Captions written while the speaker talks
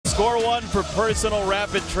Score one for Personal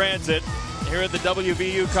Rapid Transit here at the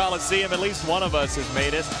WVU Coliseum. At least one of us has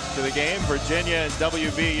made it to the game, Virginia and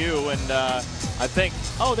WVU. And I think,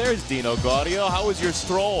 oh, there's Dino Gaudio. How was your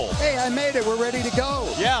stroll? Hey, I made it. We're ready to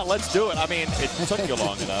go. Yeah, let's do it. I mean, it took you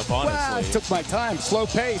long enough, honestly. Well, it took my time. Slow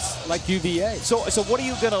pace, like UVA. So what are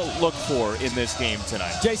you going to look for in this game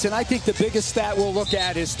tonight? Jason, I think the biggest stat we'll look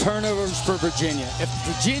at is turnovers for Virginia. If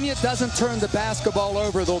Virginia doesn't turn the basketball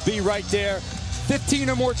over, they'll be right there. 15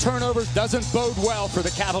 or more turnovers doesn't bode well for the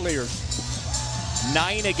Cavaliers.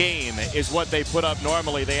 9 a game is what they put up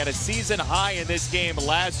normally. They had a season high in this game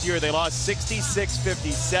last year. They lost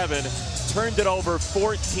 66-57, turned it over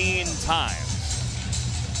 14 times.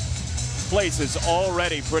 Place is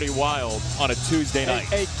already pretty wild on a Tuesday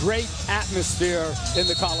night. A great atmosphere in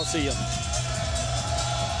the Coliseum.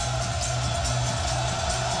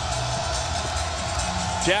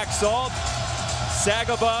 Jack Salt,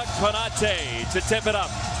 Sagaba Konate to tip it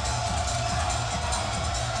up.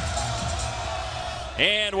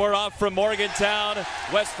 And we're off from Morgantown.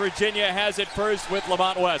 West Virginia has it first with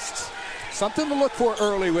Lamont West. Something to look for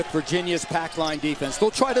early with Virginia's pack line defense.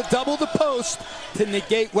 They'll try to double the post to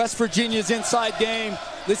negate West Virginia's inside game.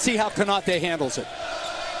 Let's see how Konate handles it.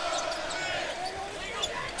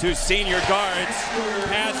 Two senior guards,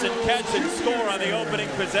 pass and catch and score on the opening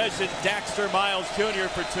possession. Daxter Miles Jr.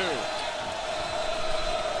 for 2.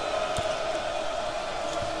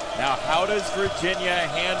 Now, how does Virginia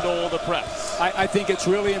handle the press? I think it's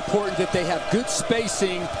really important that they have good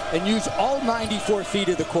spacing and use all 94 feet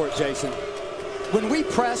of the court, Jason. When we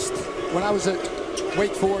pressed, when I was at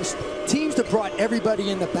Wake Forest, teams that brought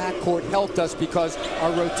everybody in the backcourt helped us because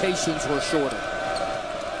our rotations were shorter.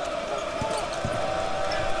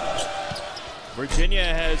 Virginia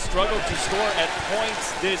has struggled to score at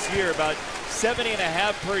points this year, about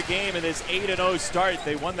 70.5 per game in this 8-0 start.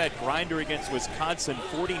 They won that grinder against Wisconsin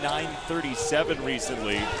 49-37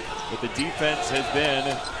 recently, but the defense has been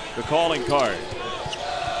the calling card.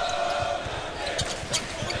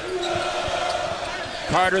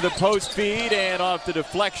 Carter the post feed and off the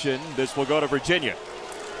deflection. This will go to Virginia.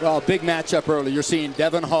 Well, big matchup early. You're seeing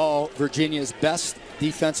Devin Hall, Virginia's best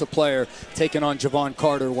defensive player, taking on Javon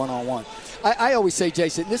Carter one-on-one. I always say,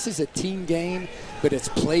 Jason, this is a team game, but it's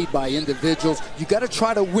played by individuals. You got to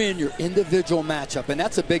try to win your individual matchup, and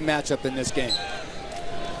that's a big matchup in this game.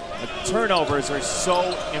 The turnovers are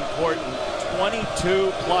so important.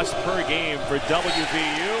 22 plus per game for WVU,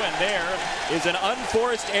 and there is an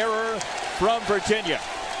unforced error from Virginia.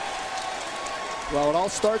 Well, it all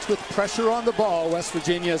starts with pressure on the ball. West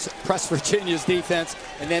Virginia's defense,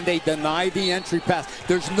 and then they deny the entry pass.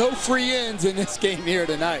 There's no free ends in this game here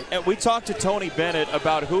tonight. And we talked to Tony Bennett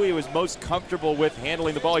about who he was most comfortable with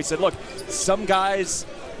handling the ball. He said, look, some guys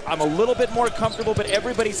I'm a little bit more comfortable, but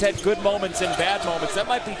everybody's had good moments and bad moments. That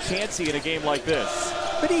might be chancy in a game like this.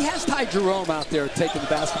 But he has Ty Jerome out there taking the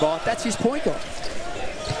basketball. That's his point guard.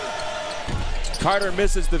 Carter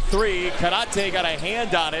misses the 3. Konate got a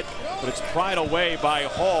hand on it, but it's pried away by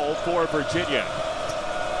Hall for Virginia.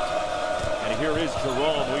 And here is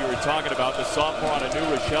Jerome, who you were talking about, the sophomore out of New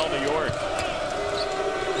Rochelle, New York.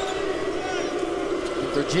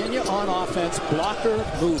 Virginia on offense, blocker,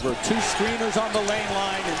 mover. 2 screeners on the lane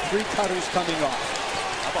line and 3 cutters coming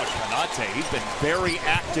off. How about Konate? He's been very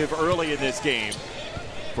active early in this game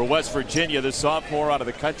for West Virginia, the sophomore out of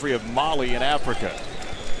the country of Mali in Africa.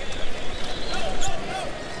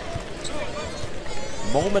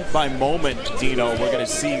 Moment by moment, Dino, we're going to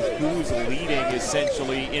see who's leading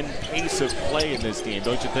essentially in pace of play in this game,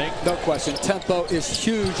 don't you think? No question. Tempo is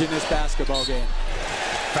huge in this basketball game.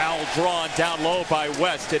 Foul drawn down low by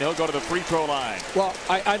West, and he'll go to the free throw line. Well,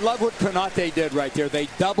 I love what Konate did right there. They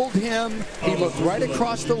doubled him. He looked right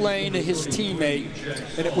across the lane to his teammate,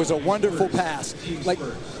 and it was a wonderful pass. Like,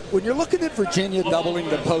 when you're looking at Virginia doubling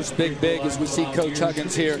the post big, as we see Coach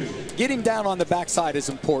Huggins here, getting down on the backside is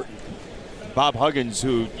important. Bob Huggins,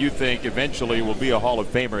 who you think eventually will be a Hall of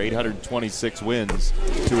Famer, 826 wins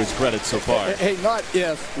to his credit so far. Hey, not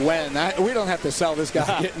if, when. We don't have to sell this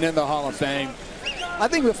guy getting in the Hall of Fame. I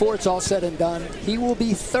think before it's all said and done, he will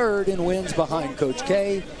be 3rd in wins behind Coach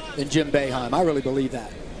K and Jim Boeheim. I really believe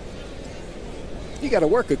that. You got to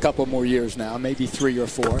work a couple more years now, maybe 3 or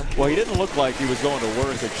 4. Well, he didn't look like he was going to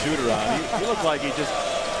work at shoot-around. He looked like he just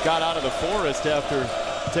got out of the forest after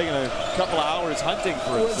taking a couple of hours hunting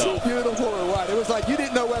for himself. Was he beautiful or what? It was like you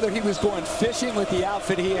didn't know whether he was going fishing with the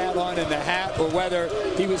outfit he had on and the hat or whether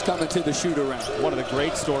he was coming to the shoot-around. One of the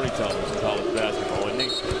great storytellers in college basketball, isn't he?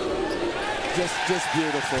 Just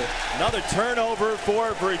beautiful. Another turnover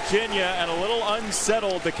for Virginia, and a little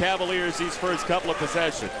unsettled the Cavaliers these first couple of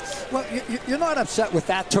possessions. Well, you're not upset with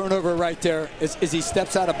that turnover right there as he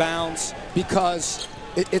steps out of bounds, because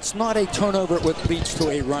it's not a turnover that leads to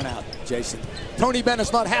a run out, Jason. Tony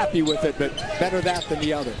Bennett's not happy with it, but better that than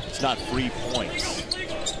the other. It's not 3 points.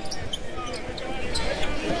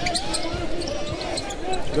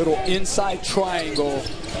 Little inside triangle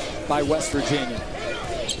by West Virginia.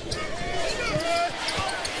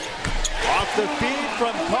 Off the feed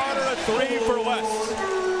from Carter, a 3 for West.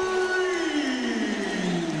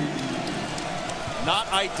 Not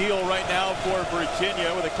ideal right now for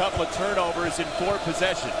Virginia, with a couple of turnovers in 4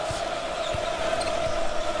 possessions.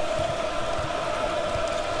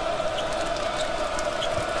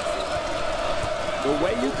 The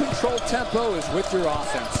way you control tempo is with your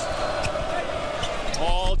offense.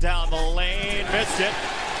 Ball down the lane, missed it.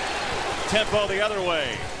 Tempo the other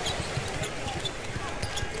way.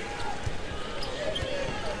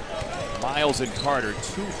 Miles and Carter,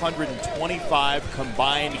 225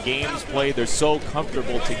 combined games played. They're so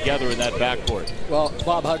comfortable together in that backcourt. Well,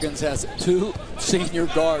 Bob Huggins has 2 senior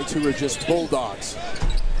guards who are just bulldogs.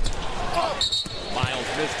 Miles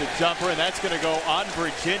missed the jumper, and that's going to go on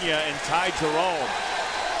Virginia and Ty Jerome.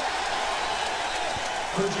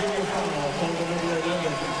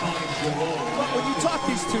 Well, when you talk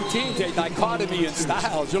these 2 teams, a dichotomy in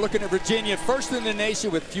styles. You're looking at Virginia, first in the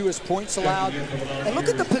nation with fewest points allowed. And look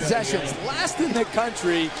at the possessions. Last in the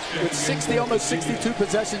country with 60, almost 62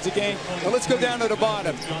 possessions a game. Now let's go down to the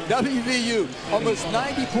bottom. WVU, almost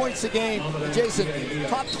 90 points a game. Jason,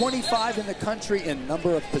 top 25 in the country in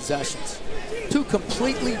number of possessions. 2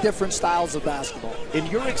 completely different styles of basketball. In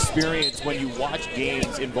your experience, when you watch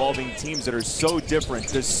games involving teams that are so different,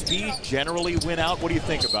 does speed generally win out? What do you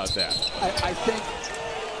think about that? I think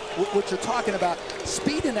what you're talking about,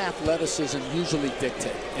 speed and athleticism usually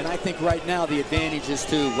dictate. And I think right now the advantage is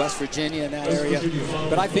to West Virginia in that area.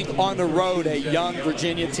 But I think on the road, a young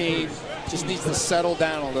Virginia team just needs to settle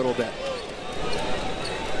down a little bit.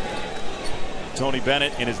 Tony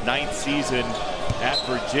Bennett in his 9th season at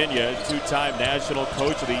Virginia, 2-time National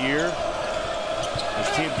Coach of the Year. His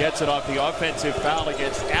team gets it off the offensive foul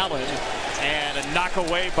against Allen, and a knock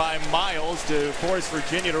away by Miles to force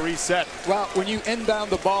Virginia to reset. Well, when you inbound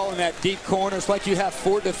the ball in that deep corner, it's like you have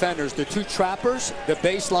 4 defenders, the 2 trappers, the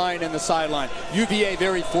baseline, and the sideline. UVA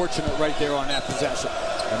very fortunate right there on that possession.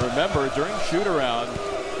 And remember, during shoot-around,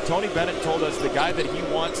 Tony Bennett told us the guy that he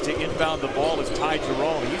wants to inbound the ball is Ty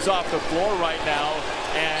Jerome. He's off the floor right now,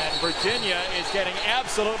 and Virginia is getting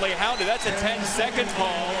absolutely hounded. That's a 10-second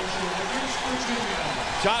call.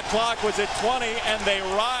 Shot clock was at 20, and they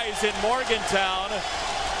rise in Morgantown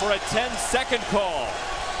for a 10-second call.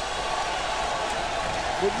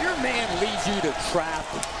 When your man leads you to trap,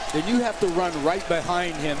 then you have to run right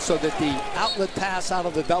behind him so that the outlet pass out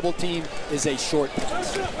of the double team is a short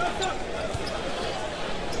pass.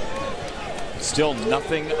 Still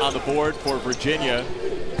nothing on the board for Virginia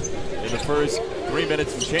in the first 3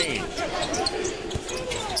 minutes and change.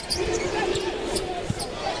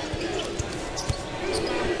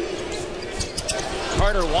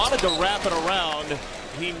 Carter wanted to wrap it around.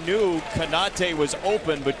 He knew Kanate was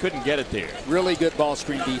open but couldn't get it there. Really good ball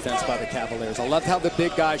screen defense by the Cavaliers. I loved how the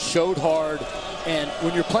big guys showed hard. And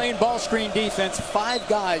when you're playing ball screen defense, 5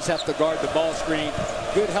 guys have to guard the ball screen.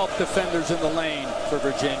 Good help defenders in the lane for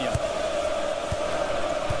Virginia.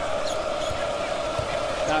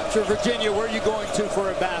 Now, to Virginia, where are you going to for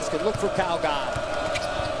a basket? Look for Cal Guy.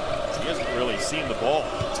 He hasn't really seen the ball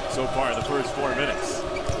so far in the first 4 minutes.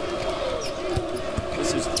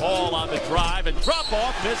 This is Paul on the drive and drop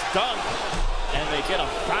off, missed dunk. And they get a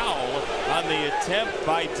foul on the attempt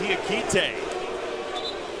by Diakite.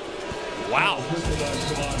 Wow.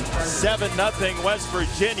 7-0 West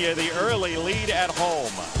Virginia, the early lead at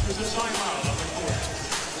home.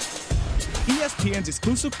 ESPN's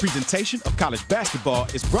exclusive presentation of college basketball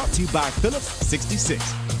is brought to you by Phillips 66,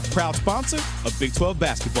 proud sponsor of Big 12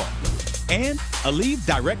 basketball, and Aleve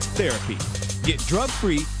Direct Therapy. Get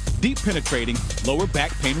drug-free, deep penetrating, lower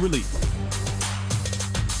back pain relief.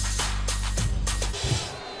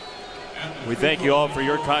 We thank you all for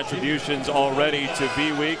your contributions already to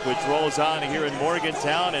V-Week, which rolls on here in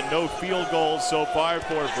Morgantown, and no field goals so far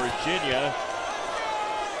for Virginia.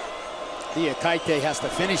 Diakite has to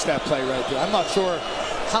finish that play right there. I'm not sure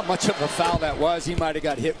how much of a foul that was. He might have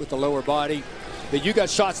got hit with the lower body. But you got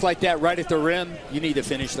shots like that right at the rim, you need to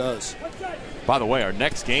finish those. By the way, our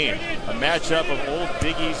next game, a matchup of old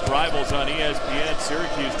Big East rivals on ESPN.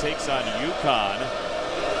 Syracuse takes on UConn.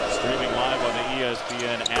 Streaming live on the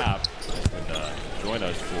ESPN app. And join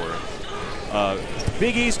us for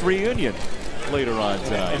Big East reunion. later on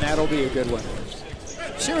tonight. And that'll be a good one.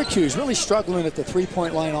 Syracuse really struggling at the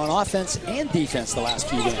three-point line on offense and defense the last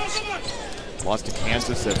few games. Lost to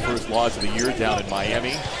Kansas, that first loss of the year down in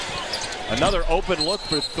Miami. Another open look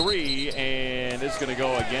for three, and it's going to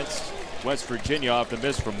go against West Virginia off the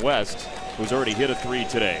miss from West, who's already hit a three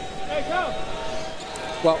today.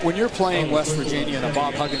 Well, when you're playing West Virginia and a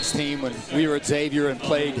Bob Huggins team, when we were at Xavier and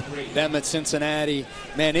played them at Cincinnati,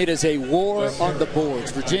 man, it is a war on the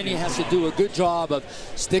boards. Virginia has to do a good job of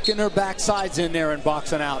sticking their backsides in there and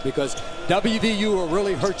boxing out, because WVU will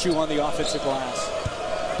really hurt you on the offensive glass.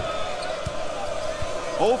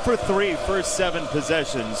 0 for 3, first 7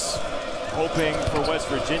 possessions. Hoping for West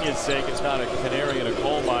Virginia's sake it's not a canary in a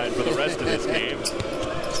coal mine for the rest of this game.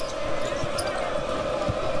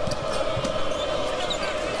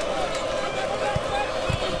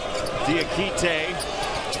 Diakite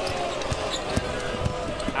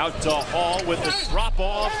out to Hall with the drop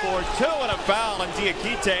off for 2 and a foul, and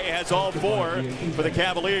Diakite has all 4 for the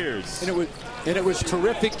Cavaliers. And it was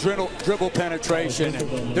terrific dribble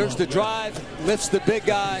penetration. There's the drive, lifts the big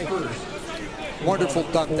guy. Wonderful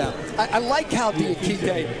dunk down. I like how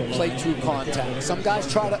Diakite played through contact. Some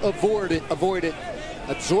guys try to avoid it,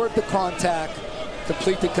 absorb the contact,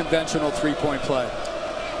 complete the conventional three-point play.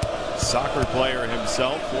 Soccer player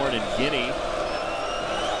himself, born in Guinea.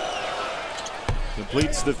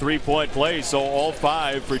 Completes the three-point play, so all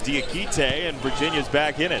 5 for Diakite, and Virginia's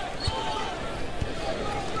back in it.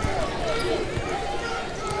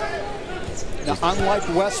 Now, unlike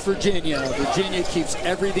West Virginia, Virginia keeps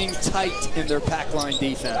everything tight in their pack line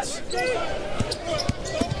defense.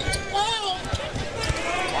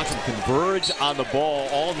 Watch them converge on the ball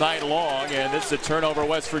all night long, and this is a turnover,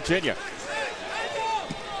 West Virginia.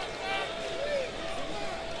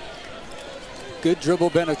 Good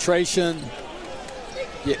dribble penetration.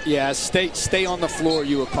 Yeah, stay on the floor,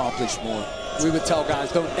 you accomplish more. We would tell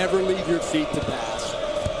guys, don't ever leave your feet to pass.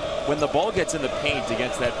 When the ball gets in the paint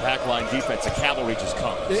against that pack line defense, the cavalry just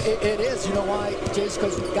comes. It is. You know why, Jace?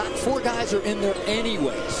 Because we've got 4 guys are in there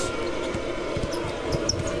anyways.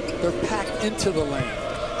 They're packed into the lane.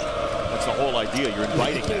 That's the whole idea. You're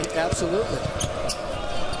inviting them. Absolutely.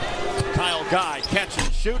 Kyle Guy, catch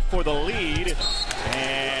and shoot for the lead.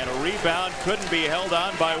 And a rebound couldn't be held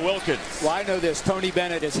on by Wilkins. Well, I know this. Tony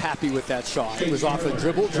Bennett is happy with that shot. It was off a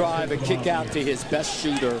dribble drive, a kick out to his best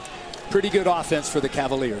shooter. Pretty good offense for the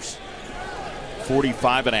Cavaliers.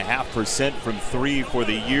 45.5% from 3 for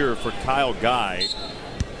the year for Kyle Guy.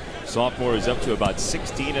 Sophomore is up to about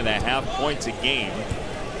 16.5 points a game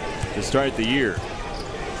to start the year.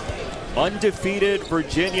 Undefeated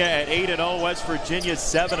Virginia at 8-0. West Virginia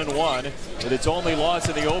 7-1, with its only loss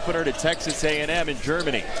in the opener to Texas A&M in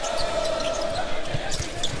Germany.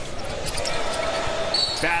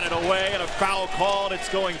 Batted away and a foul called. It's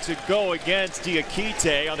going to go against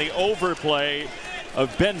Diakite on the overplay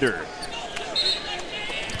of Bender.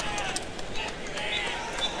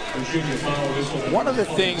 One of the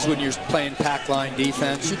things when you're playing pack line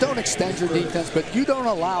defense, you don't extend your defense, but you don't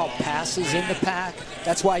allow passes in the pack.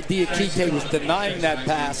 That's why Diakite was denying that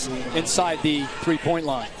pass inside the three-point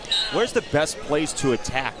line. Where's the best place to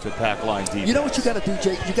attack the pack line defense? You know what you got to do,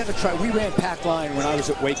 Jake? You got to try. We ran pack line when I was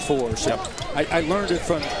at Wake Forest. Yep. I learned it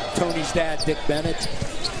from Tony's dad, Dick Bennett.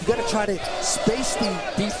 You got to try to space the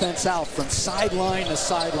defense out from sideline to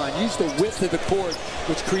sideline. Use the width of the court,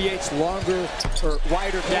 which creates longer or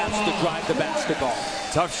wider gaps to drive the basketball.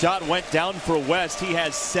 Tough shot went down for West. He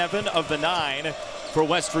has 7 of the 9 for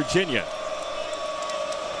West Virginia.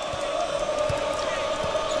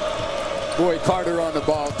 Boy, Carter on the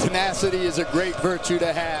ball. Tenacity is a great virtue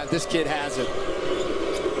to have. This kid has it.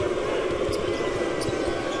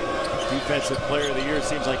 Defensive player of the year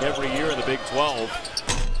seems like every year in the Big 12.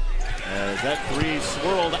 As that 3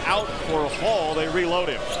 swirled out for Hall, they reload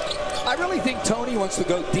him. I really think Tony wants to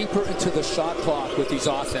go deeper into the shot clock with these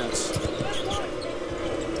offense.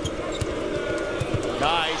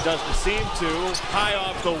 Guy doesn't seem to. High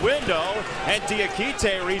off the window, and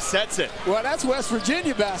Diakite resets it. Well, that's West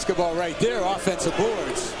Virginia basketball right there, offensive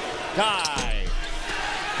boards. Guy.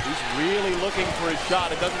 He's really looking for a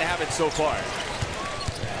shot. It doesn't have it so far.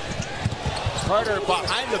 Carter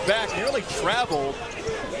behind the back, nearly traveled.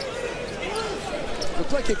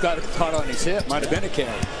 Looked like it got caught on his hip. Might have been a carry.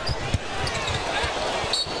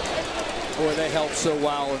 Boy, they helped so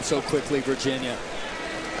well and so quickly, Virginia.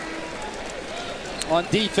 On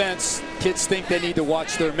defense, kids think they need to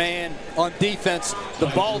watch their man. On defense, the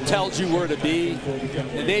ball tells you where to be,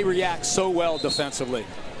 and they react so well defensively.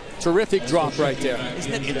 Terrific drop right there.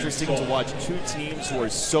 Isn't it interesting to watch two teams who are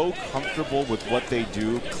so comfortable with what they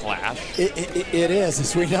do clash? It is.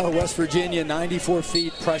 As we know, West Virginia, 94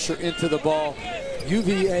 feet, pressure into the ball.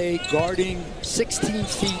 UVA guarding 16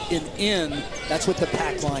 feet and in. That's what the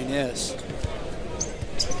pack line is.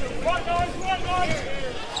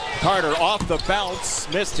 Carter off the bounce,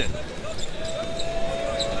 missed it.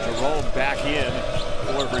 Jerome back in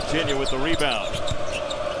for Virginia with the rebound.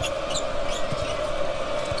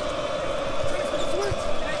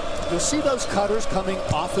 You'll see those cutters coming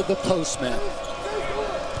off of the postmen.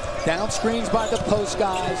 Down screens by the post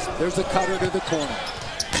guys. There's a cutter to the corner.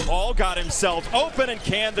 Hall got himself open and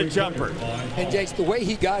canned the jumper. And Jace, the way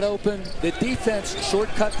he got open, the defense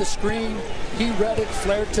shortcut the screen. He read it,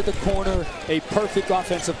 flared to the corner. A perfect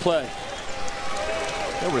offensive play.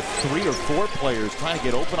 There were 3 or 4 players trying to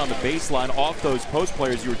get open on the baseline off those post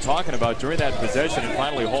players you were talking about during that possession, and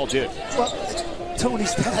finally Hall did. Well,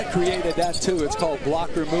 Tony's dad created that too. It's called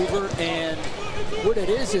blocker mover, and what it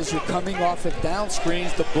is you're coming off of down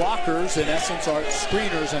screens. The blockers, in essence, are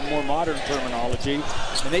screeners in more modern terminology,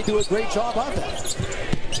 and they do a great job of that.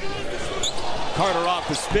 Carter off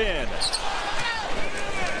the spin.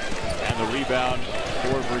 And the rebound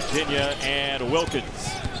for Virginia and Wilkins.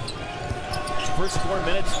 First 4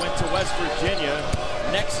 minutes went to West Virginia.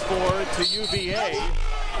 Next 4 to UVA.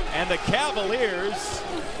 And the Cavaliers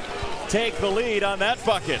take the lead on that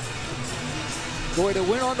bucket. Boy, to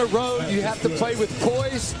win on the road, you have to play with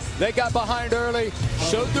poise. They got behind early,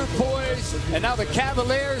 showed their poise, and now the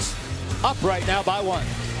Cavaliers up right now by 1.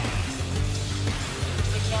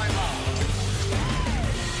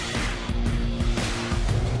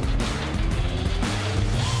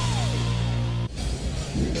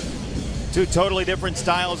 Two totally different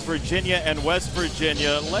styles, Virginia and West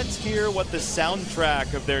Virginia. Let's hear what the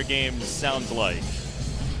soundtrack of their games sounds like.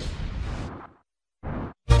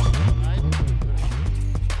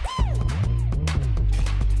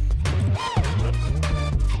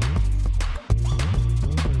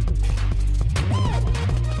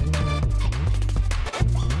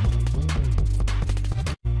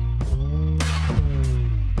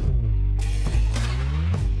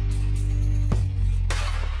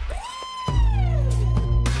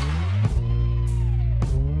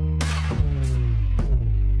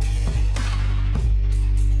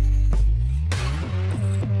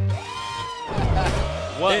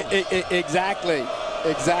 Exactly.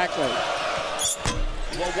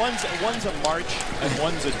 Well, one's a march and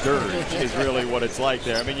one's a dirge is really what it's like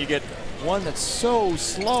there. I mean, you get one that's so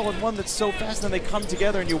slow and one that's so fast, and they come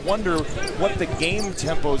together and you wonder what the game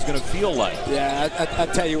tempo is going to feel like. Yeah, I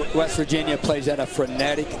tell you, West Virginia plays at a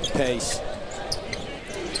frenetic pace.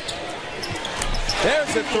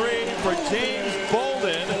 There's a 3 for James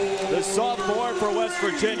Bolden, the sophomore for West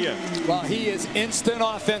Virginia. Well, he is instant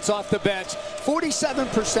offense off the bench.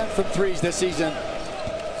 47% from threes this season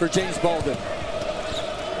for James Bolden.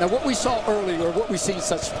 Now, what we saw earlier, or what we've seen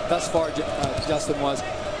thus far, Justin, was,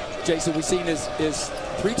 Jason, we've seen is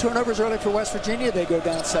 3 turnovers early for West Virginia. They go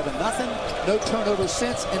down 7-0. No turnovers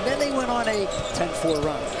since, and then they went on a 10-4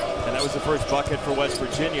 run. And that was the first bucket for West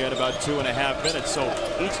Virginia in about 2.5 minutes. So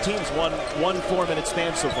each team's won 1 4-minute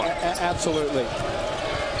span so far. Absolutely.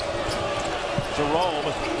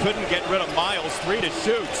 Jerome couldn't get rid of Miles. 3 to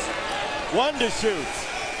shoot. 1 to shoot.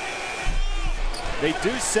 They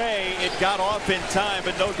do say it got off in time,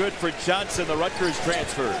 but no good for Johnson, the Rutgers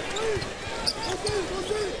transfer.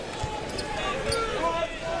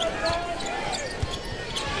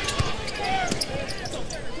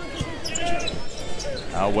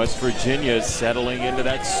 Now West Virginia is settling into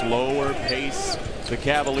that slower pace the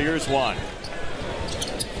Cavaliers want.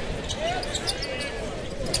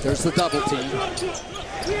 There's the double team.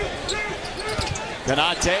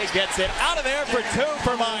 Konate gets it out of there for 2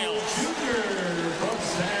 for Miles.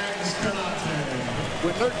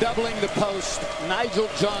 When they're doubling the post, Nigel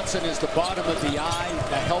Johnson is the bottom of the eye,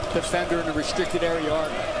 the help defender in the restricted area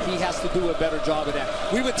arc. He has to do a better job of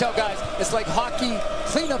that. We would tell guys, it's like hockey,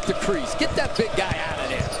 clean up the crease. Get that big guy out of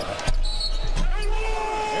there.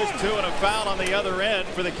 There's 2 and a foul on the other end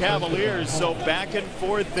for the Cavaliers. So back and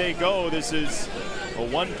forth they go. This is a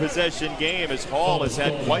 1-possession game as Hall has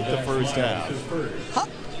had quite the first half.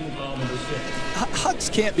 Hucks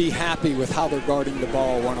can't be happy with how they're guarding the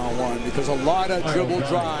ball one-on-one because a lot of dribble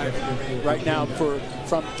drive right now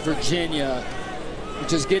from Virginia,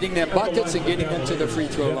 which is getting them buckets and getting them to the free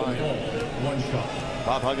throw line.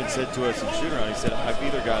 Bob Huggins said to us in shoot-around, he said, I've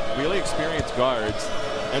either got really experienced guards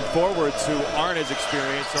and forwards who aren't as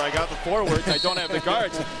experienced, or I got the forwards, I don't have the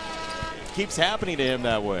guards. Keeps happening to him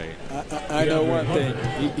that way. I know one thing.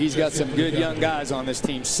 He's got some good young guys on this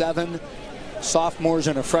team. 7 sophomores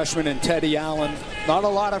and a freshman in Teddy Allen. Not a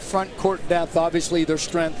lot of front court depth. Obviously, their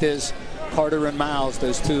strength is Carter and Miles,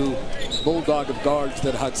 those two bulldog of guards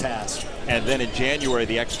that Hugs has. And then in January,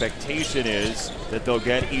 the expectation is that they'll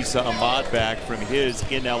get Issa Ahmad back from his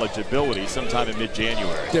ineligibility sometime in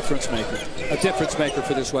mid-January. Difference maker. A difference maker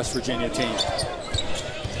for this West Virginia team.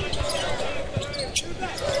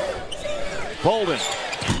 Bolden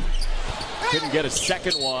couldn't get a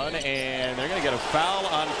second one, and they're going to get a foul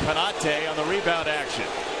on Konate on the rebound action.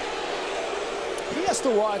 He has to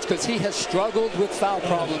watch because he has struggled with foul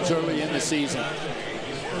problems early in the season.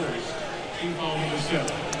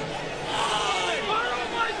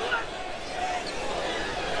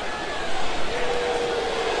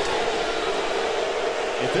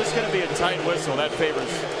 If this is going to be a tight whistle, that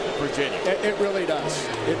favors Virginia. It really does.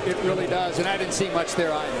 It really does, and I didn't see much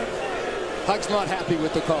there either. Hug's not happy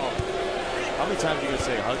with the call. How many times are you going to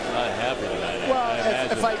say Hug's not happy tonight?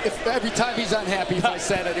 Well, if every time he's unhappy, if I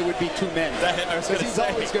said it, it would be too many. Because he's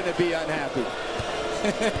always going to be unhappy.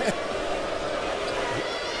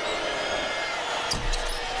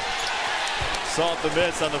 Salt the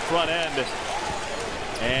miss on the front end.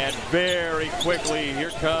 And very quickly,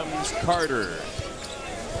 here comes Carter.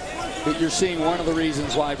 But you're seeing one of the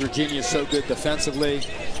reasons why Virginia is so good defensively.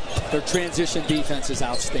 Their transition defense is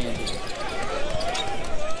outstanding.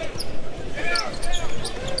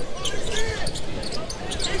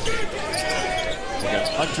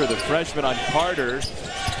 Hunter, the freshman, on Carter.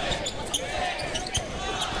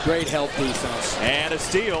 Great help defense. And a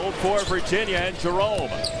steal for Virginia and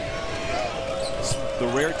Jerome. The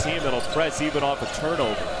rare team that'll press even off a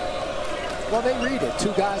turnover. Well, they read it.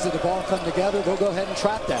 Two guys at the ball come together, they'll go ahead and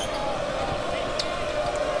trap that.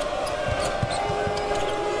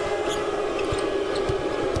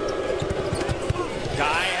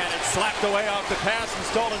 Guy had it slapped away off the pass and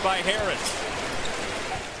stolen by Harris.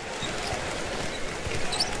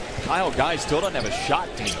 Kyle Guy still doesn't have a shot,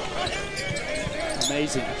 Dino.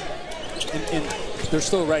 Amazing. And they're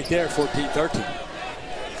still right there, 14-13.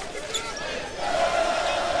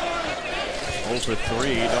 0 for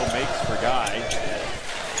 3, no makes for Guy.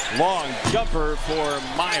 Long jumper for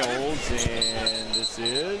Miles, and this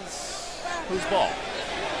is whose ball?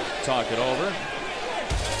 Talk it over.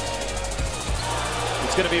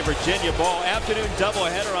 It's going to be a Virginia ball. Afternoon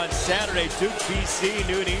doubleheader on Saturday. Duke, BC,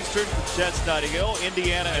 noon Eastern from Chestnut Hill.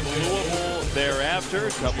 Indiana and Louisville thereafter.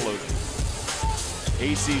 A couple of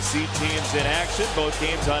ACC teams in action. Both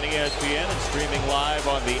games on ESPN and streaming live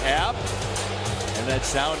on the app. And that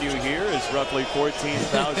sound you hear is roughly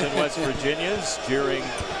 14,000 West Virginians cheering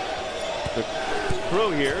the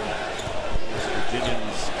crew here. West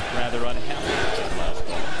Virginians rather unhappy with that last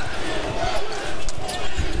ball.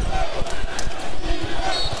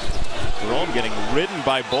 Jerome getting ridden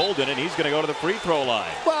by Bolden, and he's going to go to the free throw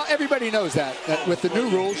line. Well, everybody knows that with the new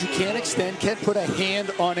rules, you can't extend, can't put a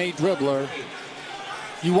hand on a dribbler.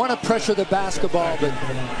 You want to pressure the basketball, but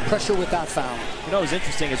pressure without fouling. You know, it was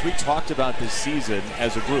interesting as we talked about this season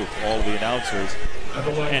as a group, all of the announcers,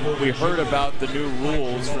 and we heard about the new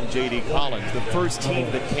rules from J.D. Collins. The first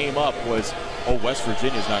team that came up was, oh, West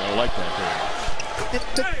Virginia's not going to like that very much.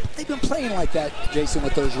 They've been playing like that, Jason,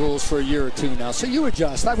 with those rules for a year or two now. So you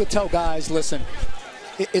adjust. I would tell guys, listen,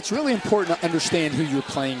 it's really important to understand who you're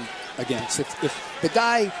playing against. If the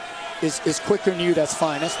guy is quicker than you, that's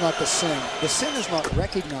fine. That's not the sin. The sin is not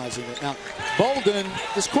recognizing it. Now, Bolden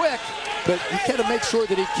is quick, but he got to make sure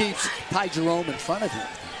that he keeps Ty Jerome in front of him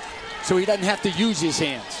so he doesn't have to use his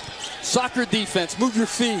hands. Soccer defense, move your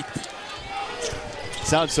feet.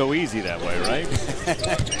 Sounds so easy that way, right?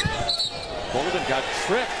 Bolden got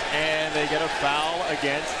tripped, and they get a foul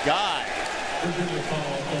against Guy.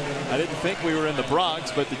 I didn't think we were in the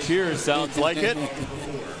Bronx, but the cheers sounds like it.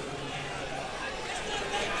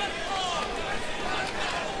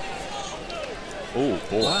 Oh,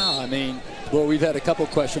 boy. Wow, I mean, well, we've had a couple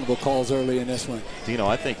questionable calls early in this one. Dino,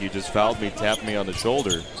 I think you just fouled me, tapped me on the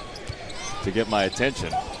shoulder to get my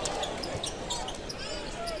attention.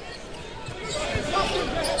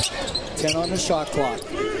 10 on the shot clock.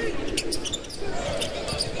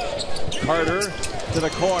 Carter to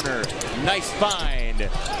the corner. Nice find.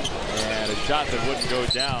 And a shot that wouldn't go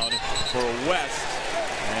down for West.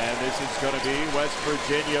 And this is going to be West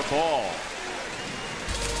Virginia ball.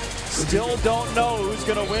 Still don't know who's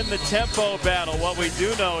going to win the tempo battle. What we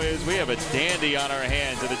do know is we have a dandy on our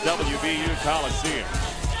hands at the WVU Coliseum.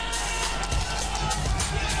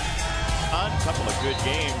 A couple of good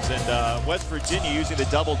games, and West Virginia using the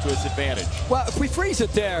double to its advantage. Well, if we freeze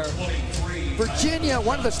it there, Virginia,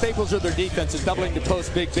 one of the staples of their defense is doubling the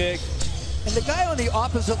post big. And the guy on the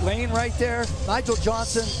opposite lane right there, Nigel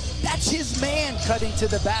Johnson, that's his man cutting to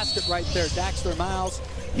the basket right there, Daxter Miles.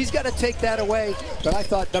 He's got to take that away, but I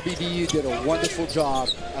thought WVU did a wonderful job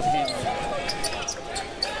of handling it.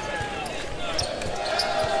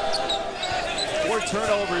 4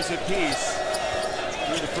 turnovers apiece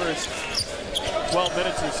through the first 12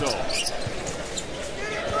 minutes or so.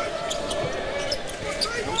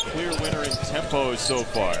 No clear winner in tempo so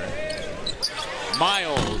far.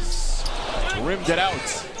 Miles rimmed it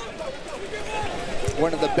out.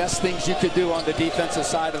 One of the best things you could do on the defensive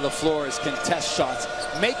side of the floor is contest shots.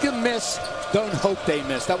 Make them miss, don't hope they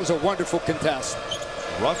miss. That was a wonderful contest.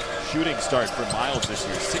 Rough shooting start for Miles this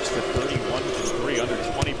year. 6 for 31 from 3, under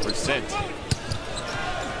 20%.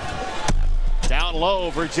 Down low,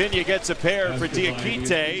 Virginia gets a pair for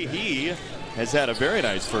Diakite. He has had a very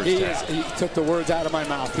nice first half. He took the words out of my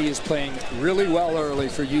mouth. He is playing really well early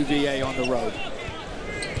for UVA on the road.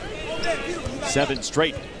 7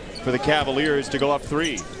 straight for the Cavaliers to go up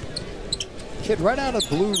 3. Kid right out of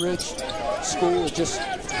Blue Ridge School, just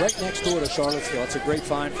right next door to Charlottesville. It's a great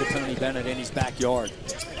find for Tony Bennett in his backyard.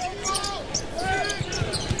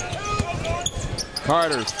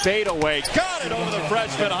 Carter, fadeaway, got it over the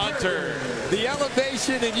freshman Hunter. The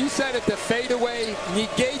elevation, and you said it, the fadeaway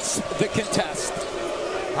negates the contest.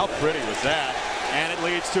 How pretty was that? And it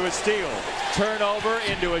leads to a steal. Turnover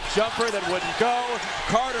into a jumper that wouldn't go.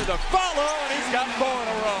 Carter the follow, and he's got 4 in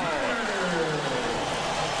a row.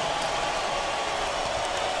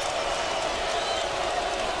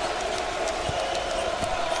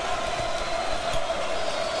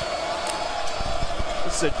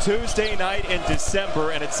 It's a Tuesday night in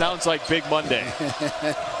December, and it sounds like Big Monday.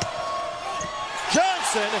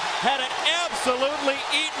 Johnson had it absolutely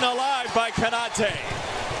eaten alive by Kanate.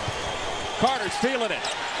 Carter's feeling it.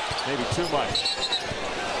 Maybe too much.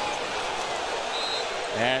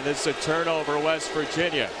 And this is a turnover, West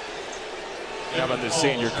Virginia. How about the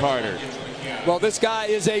senior Carter? Well, this guy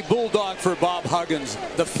is a bulldog for Bob Huggins.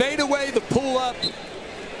 The fadeaway, the pull-up,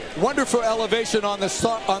 wonderful elevation on the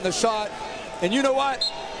shot. And you know what?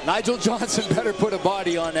 Nigel Johnson better put a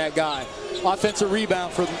body on that guy. Offensive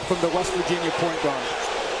rebound from the West Virginia point guard.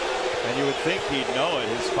 And you would think he'd know it.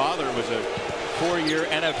 His father was a 4-year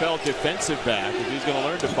NFL defensive back. If he's going to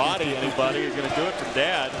learn to body anybody, he's going to do it from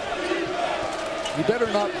dad. You better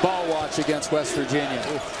not ball watch against West Virginia.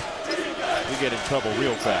 You get in trouble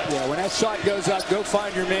real fast. Yeah, when that shot goes up, go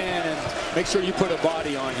find your man and make sure you put a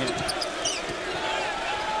body on him.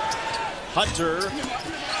 Hunter,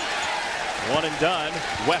 one and done.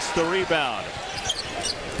 West the rebound.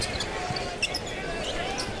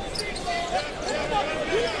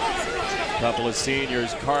 Couple of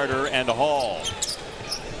seniors, Carter and Hall.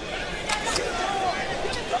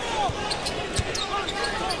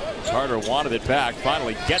 Carter wanted it back,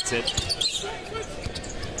 finally gets it.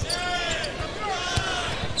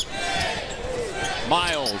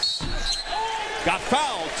 Miles got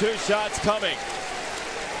fouled, 2 shots coming.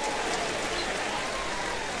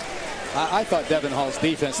 I thought Devin Hall's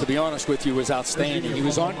defense, to be honest with you, was outstanding. He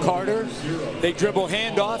was on Carter. They dribble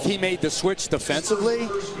handoff. He made the switch defensively.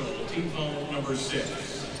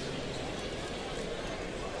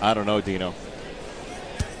 I don't know, Dino.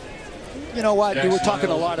 You know what? We were talking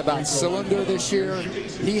a lot about cylinder this year.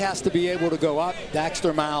 He has to be able to go up,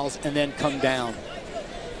 Daxter Miles, and then come down.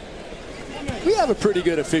 We have a pretty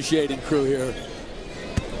good officiating crew here.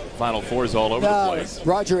 Final Fours all over the place.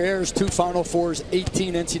 Roger Ayers, 2 Final Fours,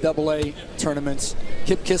 18 NCAA tournaments.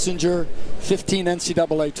 Kip Kissinger, 15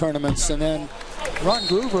 NCAA tournaments. And then Ron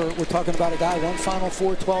Groover, we're talking about a guy, 1 Final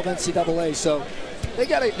Four, 12 NCAA. So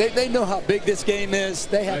they know how big this game is.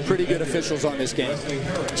 They have pretty good officials on this game.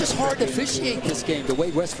 It's just hard to officiate this game. The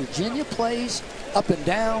way West Virginia plays, up and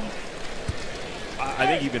down. I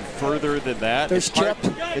think even further than that, There's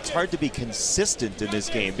it's hard to be consistent in this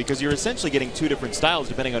game because you're essentially getting 2 different styles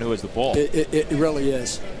depending on who has the ball. It really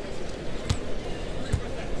is.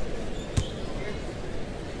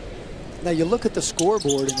 Now you look at the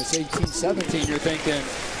scoreboard and it's 18-17. You're thinking,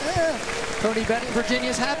 Tony Bennett,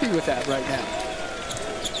 Virginia's happy with that right now.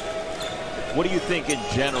 What do you think in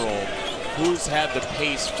general? Who's had the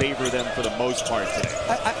pace favor them for the most part today?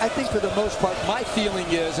 I think for the most part, my feeling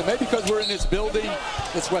is, and maybe because we're in this building,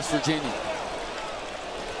 it's West Virginia.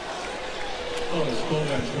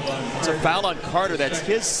 It's a foul on Carter. That's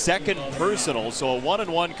his 2nd personal, so a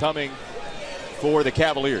 1-and-1 coming for the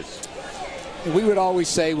Cavaliers. And we would always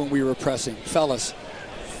say when we were pressing, fellas,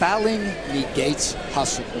 fouling negates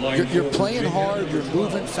hustle. You're playing hard, you're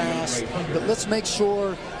moving fast, but let's make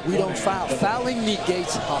sure we don't foul. Fouling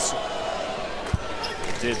negates hustle.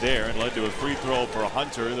 Did there and led to a free throw for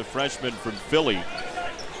Hunter, the freshman from Philly.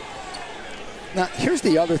 Now, here's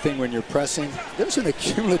the other thing when you're pressing. There's an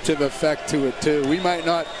accumulative effect to it, too. We might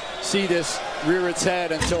not see this rear its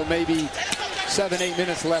head until maybe 7-8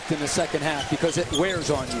 minutes left in the second half because it wears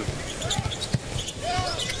on you.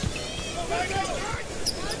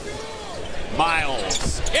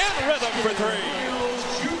 Miles in rhythm for three.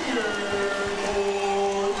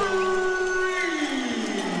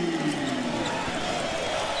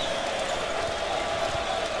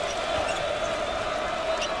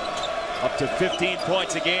 Up to 15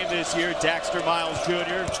 points a game this year, Daxter Miles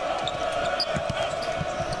Jr.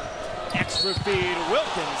 Extra feed,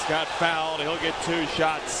 Wilkins got fouled. He'll get 2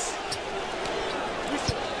 shots.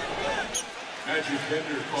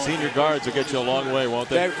 Senior guards will get you a long way, won't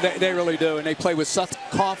they? They really do, and they play with such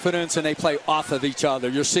confidence, and they play off of each other.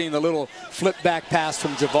 You're seeing the little flip back pass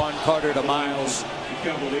from Javon Carter to Miles.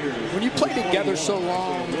 When you play together so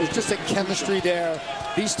long, there's just a chemistry there.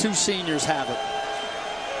 These two seniors have it.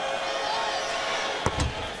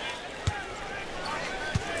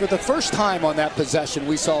 For the first time on that possession,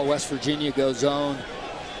 we saw West Virginia go zone.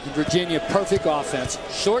 And Virginia, perfect offense.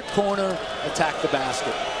 Short corner, attack the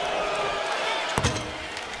basket.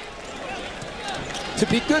 To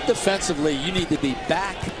be good defensively, you need to be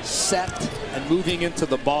back, set, and moving into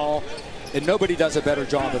the ball. And nobody does a better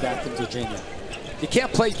job of that than Virginia. You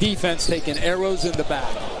can't play defense taking arrows in the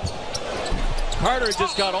back. Carter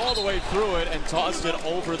just got all the way through it and tossed it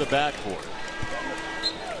over the backboard.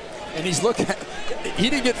 And he's looking, he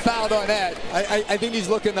didn't get fouled on that. I think he's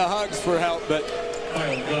looking to Hugs for help, but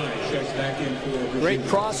great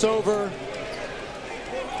crossover.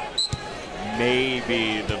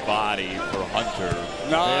 Maybe the body for Hunter.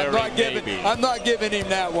 No, I'm not giving him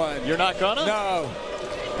that one. You're not gonna? No.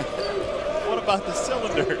 What about the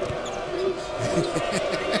cylinder?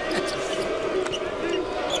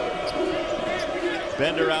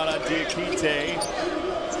 Bender out on Diakite.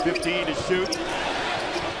 15 to shoot.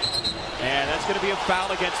 And that's going to be a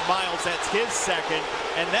foul against Miles. That's his second.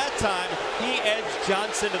 And that time, he edged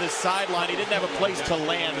Johnson to the sideline. He didn't have a place to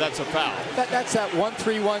land. That's a foul. That's that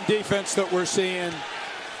 1-3-1 defense that we're seeing.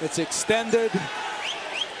 It's extended.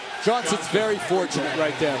 Johnson's very fortunate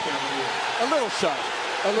right there. A little shove.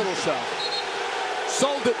 A little shove.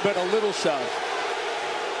 Sold it, but a little shove.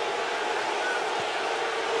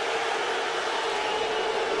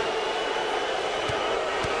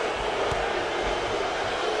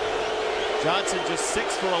 Johnson just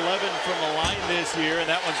 6 for 11 from the line this year, and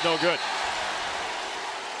that one's no good.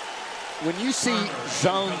 When you see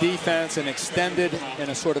zone defense and extended in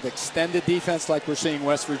a sort of extended defense like we're seeing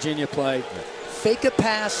West Virginia play, fake a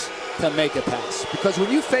pass to make a pass. Because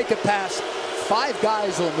when you fake a pass, 5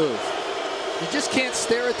 guys will move. You just can't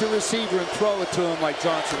stare at the receiver and throw it to him like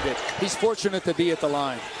Johnson did. He's fortunate to be at the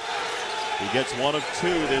line. He gets 1 of 2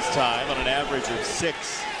 this time on an average of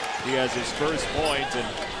 6. He has his first point, and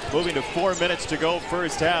moving to 4 minutes to go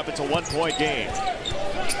first half. It's a 1-point game.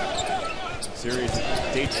 Series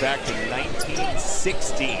dates back to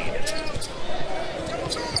 1916.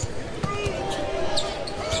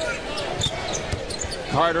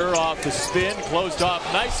 Carter off the spin, closed off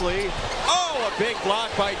nicely. Oh, a big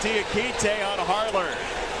block by Diakite on Harler.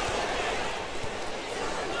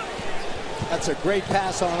 That's a great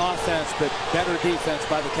pass on offense, but better defense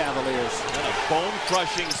by the Cavaliers. And a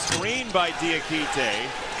bone-crushing screen by Diakite.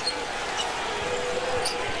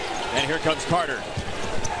 And here comes Carter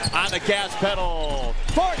on the gas pedal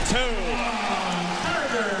for 2.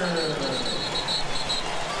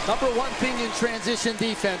 Number one thing in transition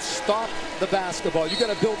defense, stop the basketball. You got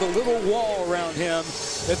to build a little wall around him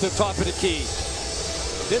at the top of the key.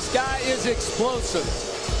 This guy is explosive.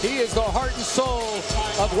 He is the heart and soul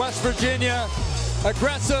of West Virginia.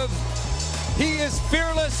 Aggressive. He is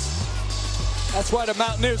fearless. That's why the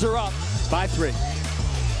Mountaineers are up by 3.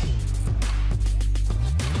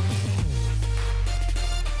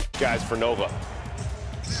 Guys for Nova.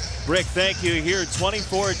 Rick, thank you. Here,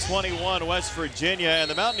 24-21 West Virginia, and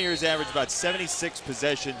the Mountaineers average about 76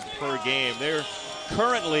 possessions per game. They're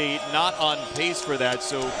currently not on pace for that,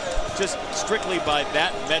 so just strictly by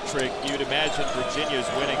that metric, you'd imagine Virginia's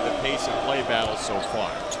winning the pace of play battle so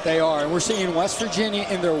far. They are, and we're seeing West Virginia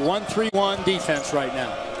in their 1-3-1 defense right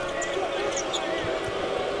now.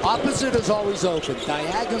 Opposite is always open,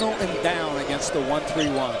 diagonal and down against the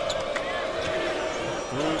 1-3-1.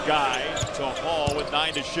 Through Guy to Hall with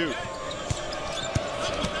 9 to shoot.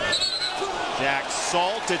 Jack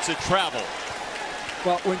Salt, it's a travel.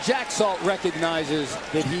 Well, when Jack Salt recognizes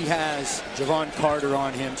that he has Javon Carter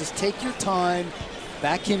on him, just take your time,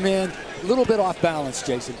 back him in. A little bit off balance,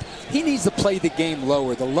 Jason. He needs to play the game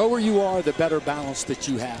lower. The lower you are, the better balance that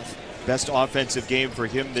you have. Best offensive game for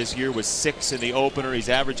him this year was 6 in the opener. He's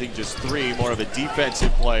averaging just 3, more of a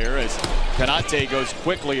defensive player as Konate goes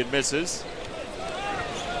quickly and misses.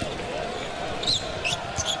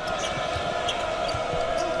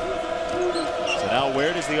 So now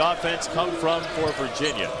where does the offense come from for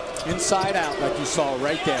Virginia? Inside out, like you saw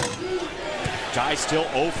right there. Guy still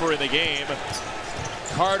 0 for in the game.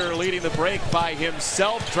 Carter leading the break by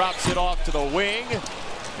himself, drops it off to the wing.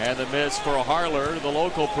 And the miss for Harler, the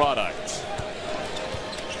local product.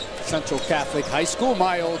 Central Catholic High School,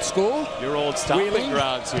 my old school. Your old stomping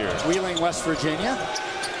grounds here. Wheeling, West Virginia.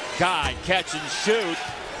 Guy catch and shoot,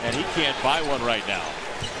 and he can't buy one right now.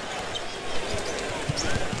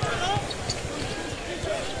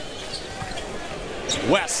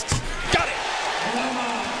 West, got it!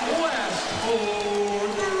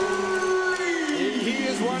 He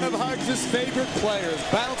is one of Huggs' favorite players.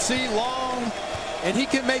 Bouncy, long, and he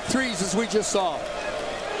can make threes, as we just saw.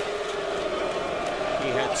 He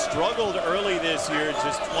had struggled early this year,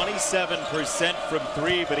 just 27% from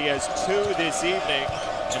 3, but he has 2 this evening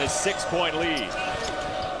and a 6-point lead.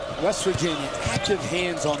 West Virginia, active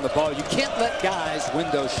hands on the ball. You can't let guys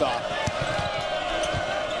window shop.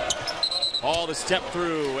 All the step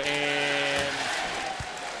through, and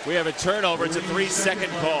we have a turnover. It's a 3-second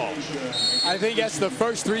call. I think that's the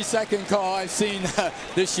first 3-second call I've seen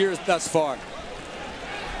this year thus far.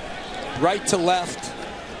 Right to left.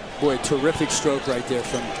 Boy, terrific stroke right there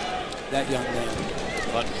from that young man.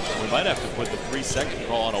 But we might have to put the 3-second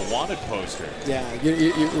call on a wanted poster. Yeah,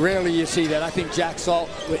 rarely you see that. I think Jack Salt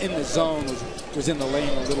in the zone was in the lane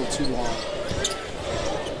a little too long.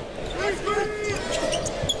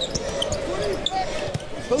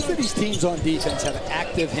 Both of these teams on defense have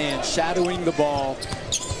active hands, shadowing the ball.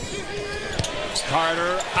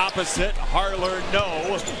 Carter opposite, Harler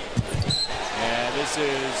no. And this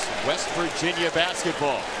is West Virginia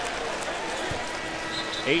basketball.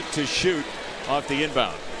 8 to shoot off the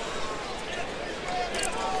inbound.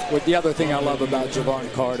 Well, the other thing I love about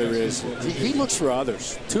Javon Carter is he looks for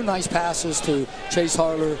others. 2 nice passes to Chase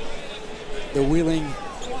Harler, the Wheeling,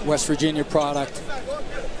 West Virginia product.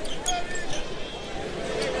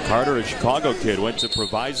 Carter, a Chicago kid, went to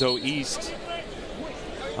Proviso East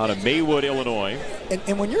out of Maywood, Illinois.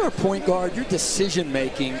 And when you're a point guard, your decision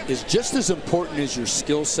making is just as important as your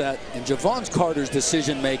skill set. And Javon Carter's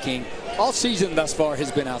decision making all season thus far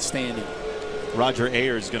has been outstanding. Roger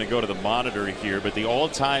Ayers is going to go to the monitor here, but the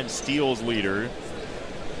all-time steals leader,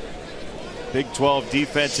 Big 12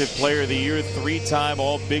 Defensive Player of the Year, 3-time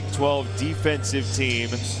All Big 12 defensive team.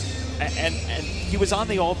 And he was on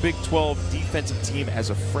the All Big 12 defensive team as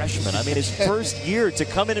a freshman. I mean, his first year to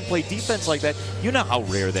come in and play defense like that, you know how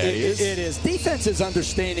rare that is. It is. Defense is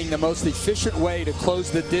understanding the most efficient way to close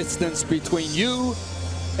the distance between you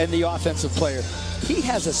and the offensive player. He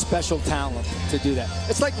has a special talent to do that.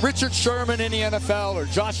 It's like Richard Sherman in the NFL or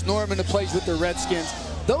Josh Norman who plays with the Redskins.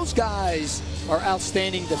 Those guys are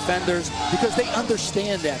outstanding defenders because they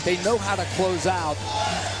understand that. They know how to close out.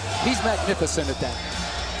 He's magnificent at that.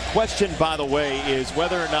 Question, by the way, is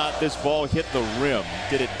whether or not this ball hit the rim.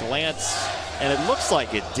 Did it glance? And it looks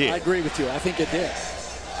like it did. I agree with you. I think it did.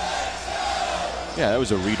 Yeah, that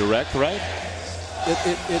was a redirect, right?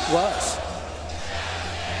 It was.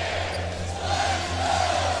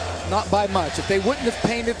 Not by much. If they wouldn't have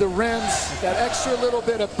painted the rims, that extra little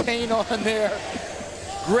bit of paint on there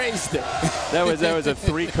grazed it. That was a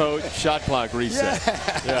 3-coat shot clock reset.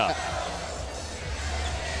 Yeah.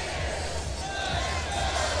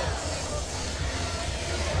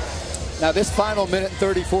 Now this final minute and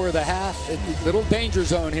 34 of the half, a little danger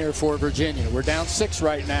zone here for Virginia. We're down 6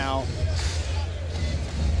 right now.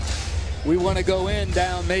 We want to go in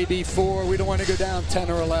down maybe 4. We don't want to go down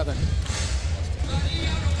 10 or 11.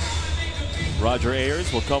 Roger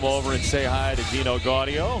Ayers will come over and say hi to Dino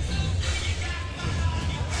Gaudio.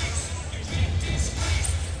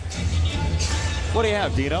 What do you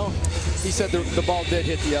have, Dino? He said the ball did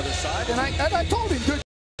hit the other side, and I told him good.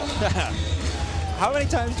 How many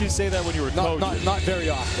times did you say that when you were coaching? Not very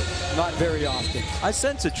often. Not very often. I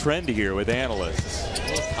sense a trend here with analysts. A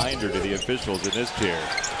little kinder to the officials in this chair.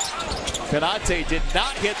 Konate did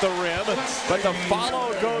not hit the rim, but the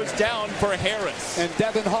follow goes down for Harris. And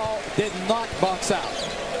Devin Hall did not box out.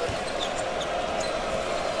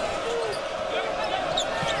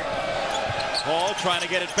 Hall trying to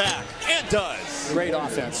get it back, and does. Great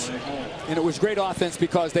offense. And it was great offense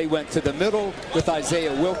because they went to the middle with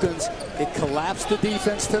Isaiah Wilkins. It collapsed the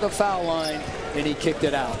defense to the foul line, and he kicked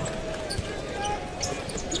it out.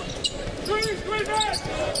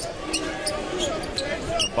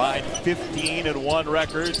 Combined 15-1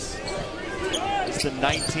 records. It's the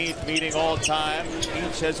 19th meeting all time.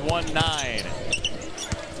 Each has won 9.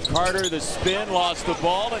 Carter, the spin, lost the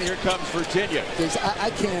ball, and here comes Virginia.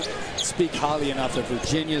 I can't speak highly enough of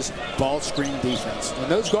Virginia's ball screen defense. When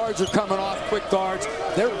those guards are coming off, quick guards,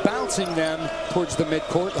 they're bouncing them towards the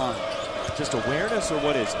midcourt line. Just awareness, or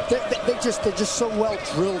what is it? They're just so well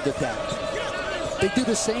drilled at that. They do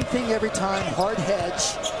the same thing every time, hard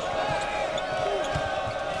hedge.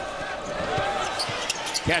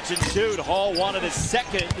 Catch and shoot. Hall wanted a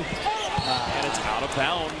second. And it's out of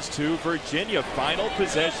bounds to Virginia. Final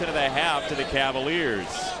possession of the half to the Cavaliers.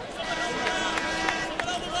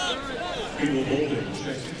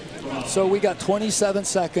 So we got 27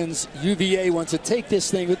 seconds. UVA wants to take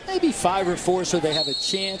this thing with maybe 5 or 4 so they have a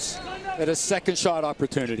chance at a second shot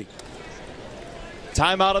opportunity.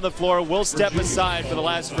 Timeout on the floor. We'll step aside for the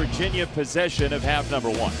last Virginia possession of half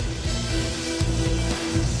number 1.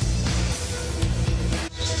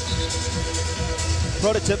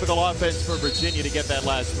 Prototypical offense for Virginia to get that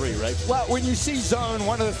last 3, right? Well, when you see zone,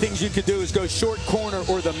 one of the things you could do is go short corner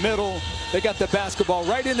or the middle. They got the basketball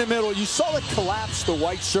right in the middle. You saw it collapse the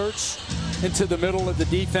white shirts into the middle of the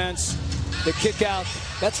defense. The kick out,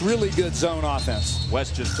 that's really good zone offense.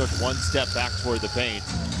 West just took 1 step back toward the paint,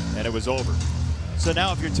 and it was over. So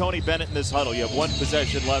now if you're Tony Bennett in this huddle, you have 1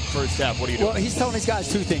 possession left first half. What do you do? Well, he's telling his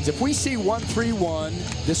guys 2 things. If we see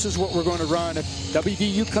 1-3-1, this is what we're going to run. If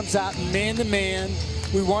WVU comes out man-to-man,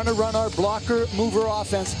 we want to run our blocker, mover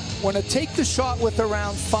offense. Want to take the shot with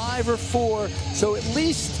around 5 or 4. So at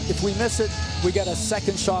least if we miss it, we got a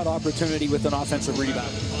second shot opportunity with an offensive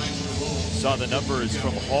rebound. Saw the numbers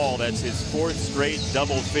from Hall. That's his 4th straight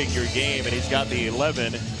double-figure game, and he's got the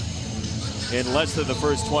 11 in less than the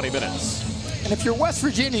first 20 minutes. And if you're West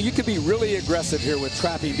Virginia, you could be really aggressive here with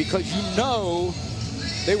trapping because you know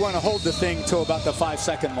they want to hold the thing till about the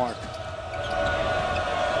 5-second mark.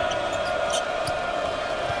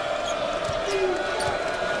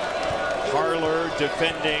 Harler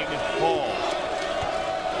defending Hall.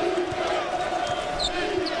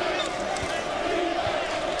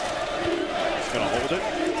 He's going to hold it.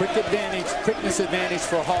 Quickness advantage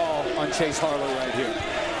for Hall on Chase Harler right here.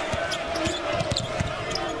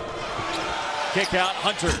 Kick out,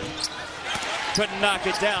 Hunter. Couldn't knock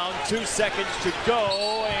it down. 2 seconds to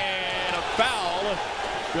go, and a foul.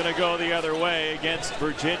 Gonna go the other way against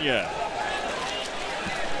Virginia.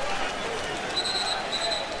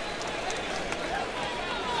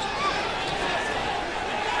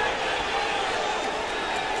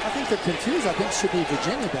 I think they're confused. I think it should be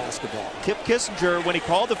Virginia basketball. Kip Kissinger, when he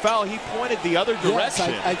called the foul, he pointed the other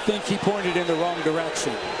direction. Yes, I think he pointed in the wrong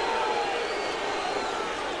direction.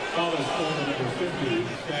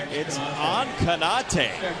 It's on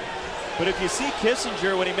Kanate. But if you see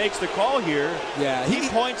Kissinger when he makes the call here, yeah, he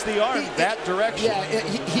points the arm that direction. Yeah,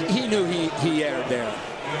 he knew he erred there.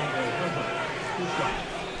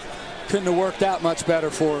 Couldn't have worked out much better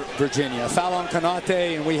for Virginia. Foul on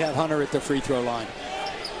Kanate, and we have Hunter at the free throw line.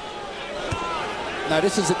 Now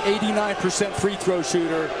this is an 89% free throw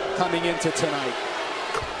shooter coming into tonight.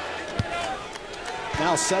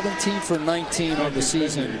 Now 17 for 19 on the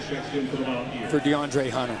season for DeAndre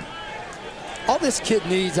Hunter. All this kid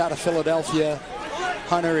needs out of Philadelphia,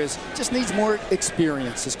 Hunter, just needs more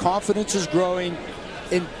experience. His confidence is growing.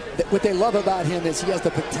 And what they love about him is he has the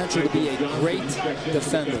potential to be a great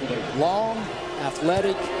defender. Long,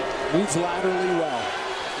 athletic, moves laterally well.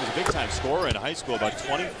 He was a big-time scorer in high school, about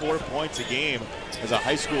 24 points a game as a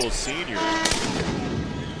high school senior.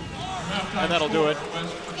 And that'll do it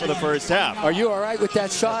for the first half. Are you all right with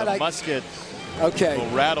that shot? The musket will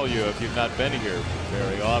rattle you if you've not been here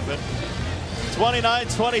very often.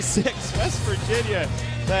 29-26, West Virginia,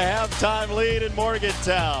 the halftime lead in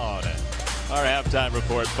Morgantown. Our halftime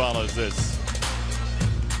report follows this.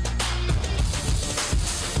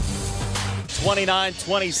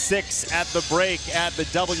 29-26 at the break at the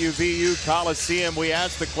WVU Coliseum. We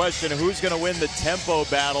asked the question, who's going to win the tempo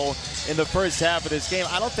battle in the first half of this game?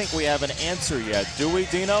 I don't think we have an answer yet, do we,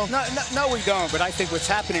 Dino? No, we don't. But I think what's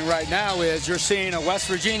happening right now is you're seeing a West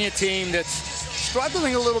Virginia team that's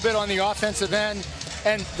struggling a little bit on the offensive end.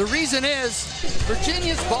 And the reason is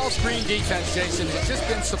Virginia's ball screen defense, Jason, has just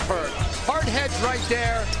been superb. Hard hedge right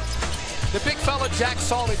there. The big fella, Jack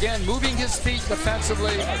Salt, again, moving his feet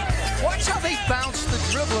defensively. Watch how they bounce the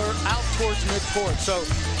dribbler out towards midcourt. So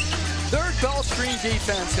their ball screen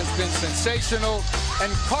defense has been sensational.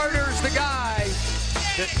 And Carter's the guy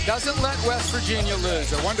that doesn't let West Virginia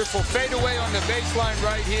lose. A wonderful fadeaway on the baseline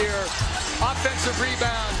right here. Offensive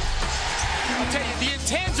rebound. I'll tell you, the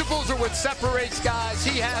intangibles are what separates guys.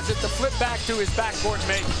 He has it, the flip back to his backcourt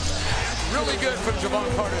mate. really good from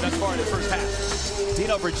Javon Carter thus far in the first half.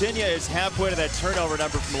 Dino, Virginia is halfway to that turnover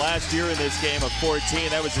number from last year in this game of 14.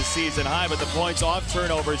 That was a season high, but the points off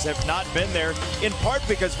turnovers have not been there, in part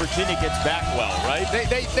because Virginia gets back well, right?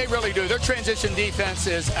 They really do. Their transition defense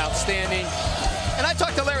is outstanding. And I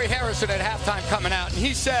talked to Larry Harrison at halftime coming out, and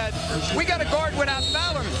he said, we got to guard without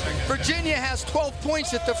fouling. Virginia has 12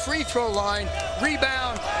 points at the free throw line,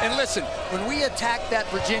 rebound, and listen, when we attack that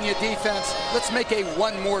Virginia defense, let's make a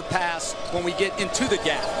one more pass when we get into the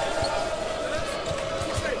gap.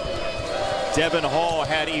 Devin Hall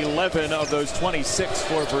had 11 of those 26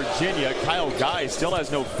 for Virginia. Kyle Guy still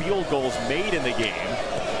has no field goals made in the game.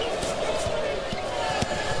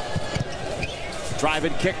 Drive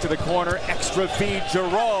and kick to the corner, extra feed,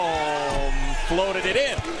 Jerome floated it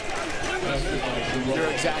in.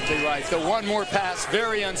 You're exactly right. The one more pass,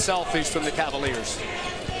 very unselfish from the Cavaliers.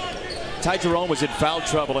 Ty Jerome was in foul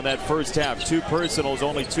trouble in that first half. 2 personals,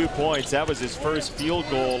 only 2 points. That was his first field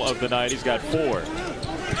goal of the night. He's got 4.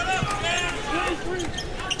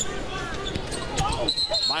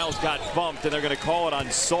 Miles got bumped, and they're going to call it on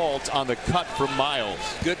Salt on the cut from Miles.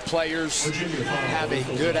 Good players have a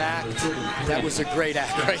good act. That was a great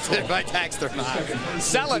act right there by Daxter Miles.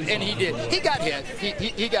 Sell it, and he did. He got hit.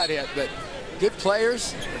 He got hit, but good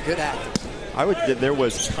players, good actors. There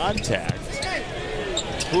was contact.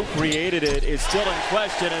 Who created it is still in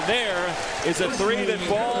question, and there is a 3 that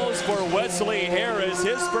falls for Wesley Harris,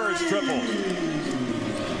 his first triple.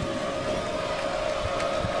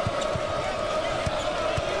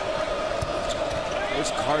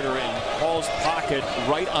 There's Carter in Hall's pocket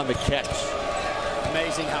right on the catch.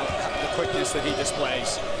 Amazing how the quickness that he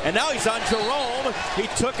displays. And now he's on Jerome. He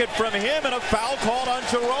took it from him, and a foul called on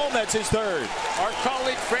Jerome. That's his 3rd. Our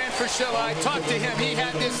colleague Fran Fraschilla, I talked to him. He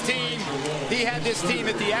had this team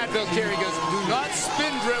at the Advil Care. He goes, do not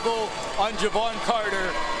spin dribble on Javon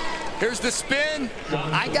Carter. Here's the spin.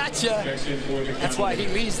 I got you. That's why he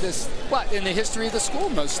leads this, in the history of the school,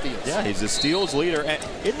 most steals. Yeah, he's a steals leader. And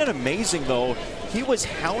isn't it amazing, though? He was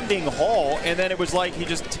hounding Hall, and then it was like he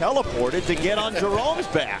just teleported to get on Jerome's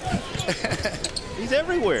back. He's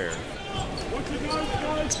everywhere.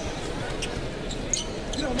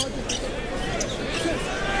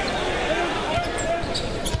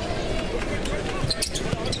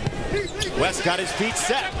 West got his feet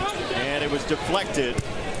set, and it was deflected.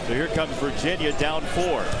 So here comes Virginia down 4.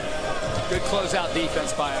 Good closeout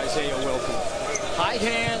defense by Isaiah Wilson. High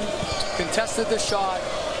hand, contested the shot.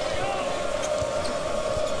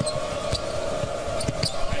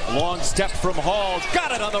 Long step from Hall,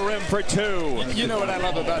 got it on the rim for 2. You know what I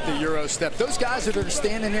love about the Euro step? Those guys that are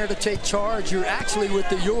standing there to take charge, you're actually with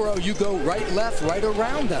the Euro, you go right, left, right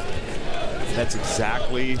around them. That's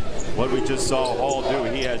exactly what we just saw Hall do.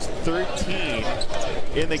 He has 13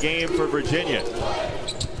 in the game for Virginia.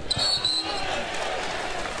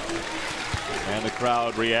 And the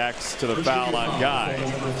crowd reacts to the foul on Guy.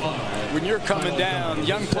 When you're coming down,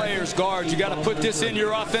 young players, guards, you got to put this in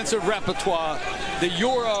your offensive repertoire. The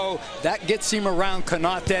Euro, that gets him around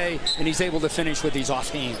Konate, and he's able to finish with these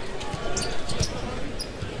offhand.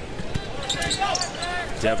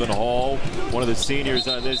 Devin Hall, one of the seniors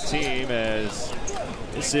on this team, as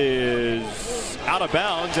this is out of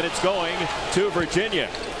bounds, and it's going to Virginia.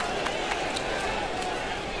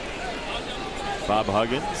 Bob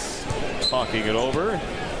Huggins talking it over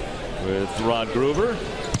with Ron Groover.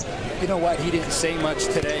 You know what? He didn't say much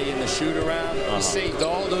today in the shoot-around. He saved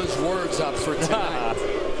all those words up for tonight.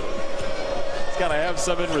 He's got to have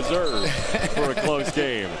some in reserve for a close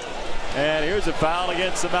game. And here's a foul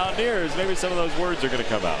against the Mountaineers. Maybe some of those words are going to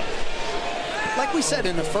come out. Like we said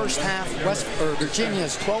in the first half, Virginia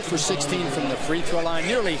is 12 for 16 from the free throw line,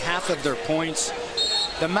 nearly half of their points.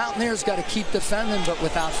 The Mountaineers got to keep defending, but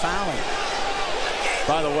without fouling.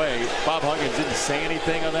 By the way, Bob Huggins didn't say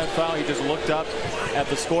anything on that foul. He just looked up at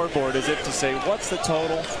the scoreboard as if to say, what's the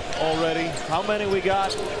total already? How many we got?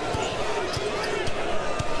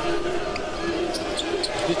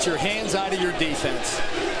 Get your hands out of your defense.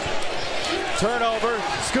 Turnover,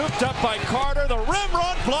 scooped up by Carter. The rim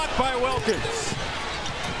run blocked by Wilkins.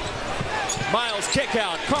 Miles kick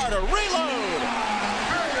out. Carter reload.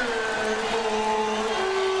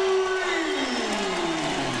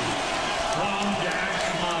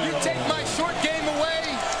 You take my short game away,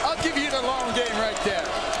 I'll give you the long game right there.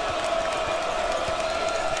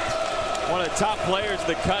 One of the top players in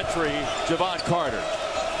the country, Javon Carter.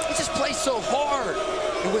 He just plays so hard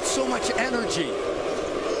and with so much energy.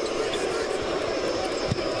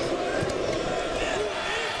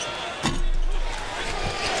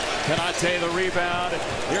 Konate the rebound.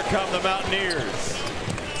 Here come the Mountaineers.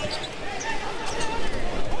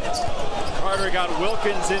 Carter got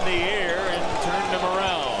Wilkins in the air and turned him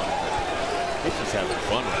around. He's just having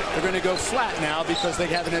fun right now. They're going to go flat now because they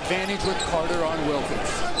have an advantage with Carter on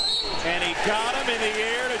Wilkins. And he got him in the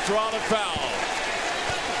air to draw the foul.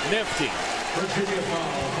 Nifty. Virginia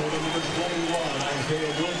foul for the number 21,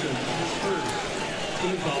 Isaiah Wilkins.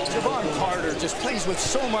 Javon Carter just plays with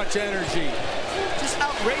so much energy. Just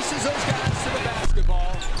outraces those guys to the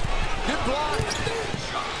basketball. Good block.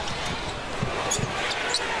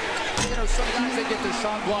 You know, some guys, they get their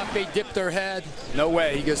shot blocked, they dip their head. No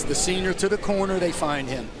way. He gets the senior to the corner, they find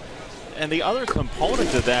him. And the other component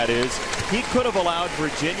to that is he could have allowed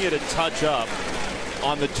Virginia to touch up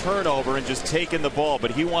on the turnover and just taken the ball, but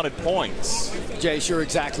he wanted points. Jace, you're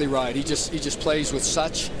exactly right. He just plays with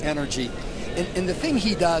such energy. And the thing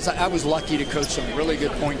he does, I was lucky to coach some really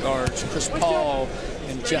good point guards. Chris Paul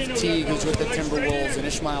and Jeff Teague, who's with the Timberwolves, and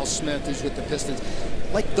Ishmael Smith, who's with the Pistons.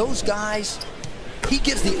 Like those guys, he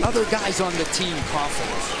gives the other guys on the team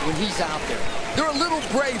confidence when he's out there. They're a little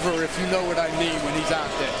braver, if you know what I mean, when he's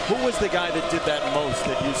out there. Who was the guy that did that most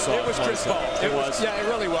that you saw? It was Chris Paul. It was? Yeah, it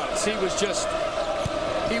really was. He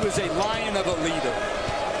was a lion of a leader.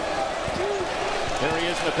 There he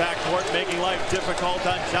is in the backcourt, making life difficult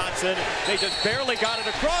on Johnson. They just barely got it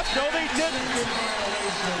across. No, they didn't.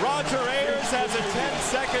 Roger Ayers has a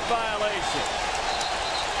 10-second violation.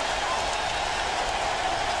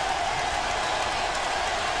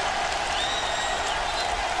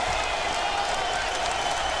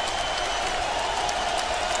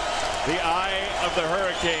 The eye of the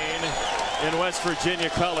hurricane in West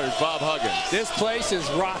Virginia colors, Bob Huggins. This place is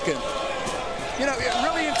rocking. You know,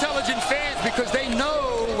 really intelligent fans because they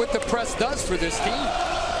know what the press does for this team.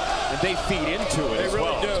 And they feed into it as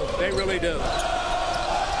well. They really do. They really do.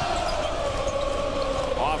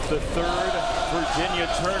 Off the third Virginia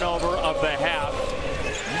turnover of the half,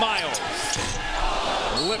 Miles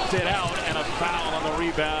lipped it out and a foul on the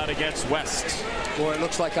rebound against West. Boy, it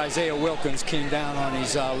looks like Isaiah Wilkins came down on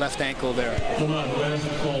his left ankle there.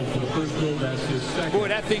 Boy,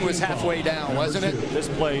 that thing was halfway down, wasn't it? This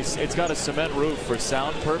place, it's got a cement roof for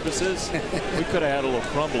sound purposes. We could have had a little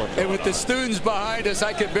crumbling. And with the students behind us,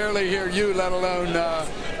 I could barely hear you, let alone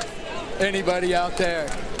anybody out there.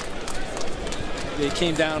 They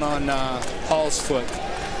came down on Hall's foot.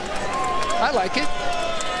 I like it.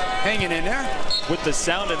 Hanging in there. With the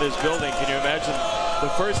sound of this building, can you imagine? The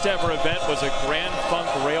first ever event was a Grand Funk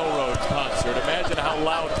Railroad concert. Imagine how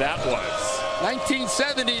loud that was.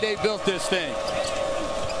 1970 they built this thing.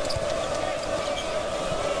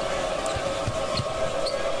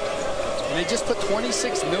 And they just put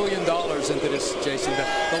 $26 million into this, Jason.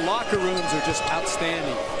 The locker rooms are just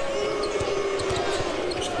outstanding.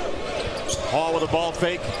 Hall with a ball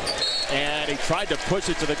fake. And he tried to push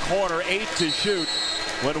it to the corner. 8 to shoot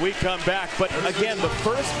when we come back. But again, the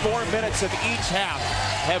first 4 minutes of each half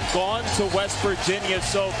have gone to West Virginia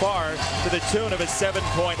so far to the tune of a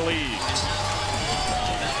 7-point lead.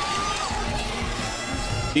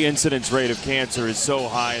 The incidence rate of cancer is so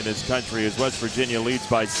high in this country as West Virginia leads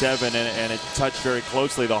by 7, and it touched very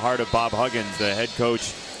closely the heart of Bob Huggins, the head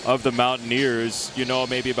coach of the Mountaineers. You know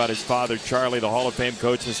maybe about his father, Charlie, the Hall of Fame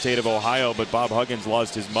coach in the state of Ohio, but Bob Huggins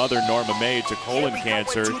lost his mother, Norma May, to colon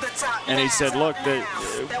cancer. And he said, look,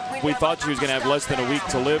 we thought she was going to have less than a week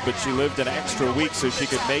to live, but she lived an extra week so she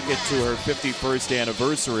could make it to her 51st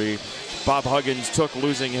anniversary. Bob Huggins took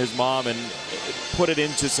losing his mom and put it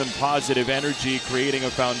into some positive energy, creating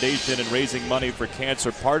a foundation and raising money for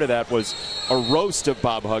cancer. Part of that was a roast of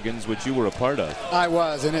Bob Huggins, which you were a part of. I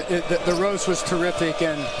was, and the roast was terrific,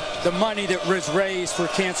 and the money that was raised for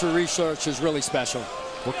cancer research is really special.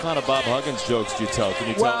 What kind of Bob Huggins jokes do you tell? Can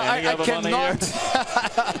you tell any of them on the air?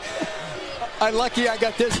 I'm lucky I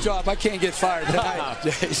got this job. I can't get fired tonight,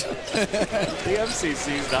 Jason. The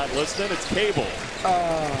MCC's not listening. It's cable.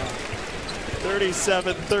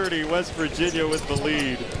 37-30, West Virginia with the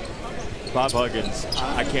lead. Bob Huggins,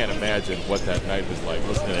 I can't imagine what that night was like,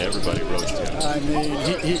 listening to everybody roast him. I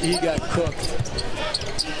mean, he got cooked.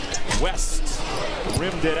 West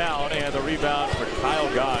rimmed it out, and the rebound for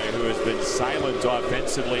Kyle Guy, who has been silent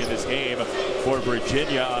offensively in this game for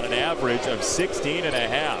Virginia on an average of 16 and a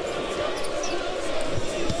half.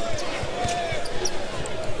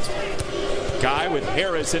 Guy with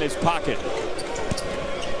Harris in his pocket.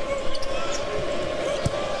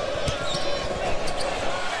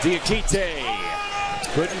 Diakite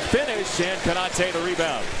couldn't finish, and Konate the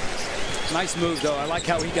rebound. Nice move, though. I like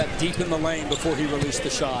how he got deep in the lane before he released the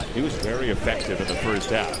shot. He was very effective in the first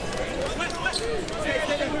half.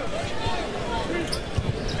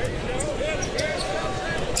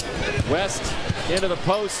 West into the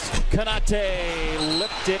post. Konate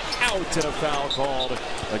lipped knocked it out in a foul called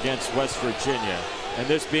against West Virginia. And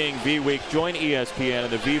this being V Week, join ESPN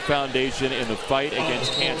and the V Foundation in the fight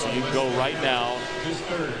against cancer. You can go right now.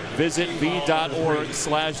 Visit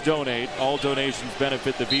v.org/donate. All donations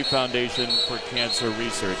benefit the V Foundation for Cancer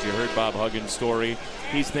Research. You heard Bob Huggins' story.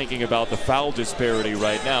 He's thinking about the foul disparity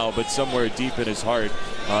right now, but somewhere deep in his heart,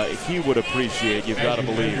 he would appreciate, you've got to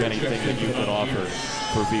believe, anything that you can offer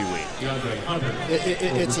for V Week.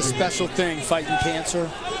 It's a special thing, fighting cancer.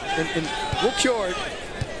 And we'll cure it.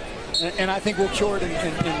 And I think we'll cure it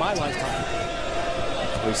in my lifetime.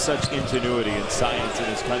 There's such ingenuity and science in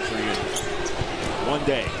this country. And one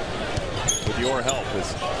day, with your help,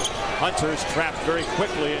 as Hunter's trapped very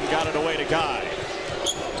quickly and got it away to Guy.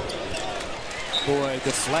 Boy,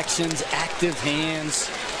 deflections, active hands.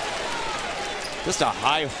 Just a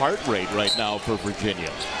high heart rate right now for Virginia.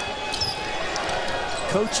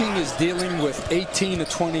 Coaching is dealing with 18 to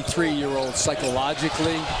 23-year-olds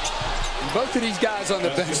psychologically. And both of these guys on the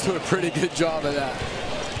bench do a pretty good job of that.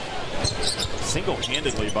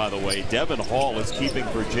 Single-handedly, by the way, Devin Hall is keeping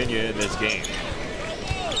Virginia in this game.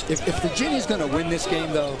 If Virginia's going to win this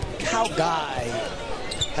game, though, Cal Guy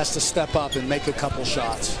has to step up and make a couple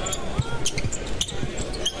shots.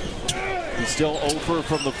 He's still 0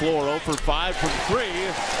 from the floor, 0 for 5 from 3,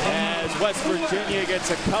 as West Virginia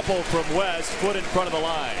gets a couple from West, foot in front of the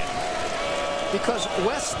line. Because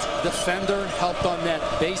West defender helped on that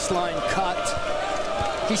baseline cut.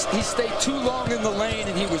 He stayed too long in the lane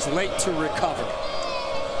and he was late to recover.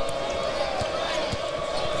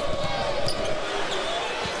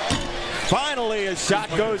 Finally, a shot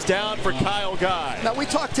goes down for Kyle Guy. Now, we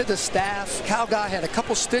talked to the staff. Kyle Guy had a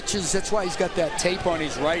couple stitches. That's why he's got that tape on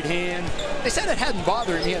his right hand. They said it hadn't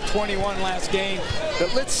bothered him. He had 21 last game.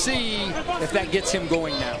 But let's see if that gets him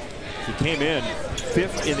going now. He came in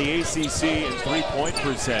 5th in the ACC in three-point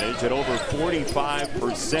percentage at over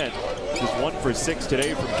 45%. He's 1 for 6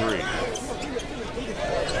 today from 3.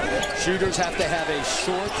 Shooters have to have a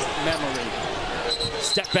short memory.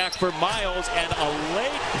 Step back for Miles, and a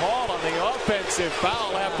late call on the offensive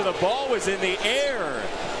foul after the ball was in the air.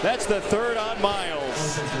 That's the 3rd on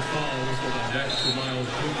Miles.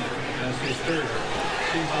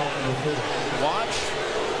 Watch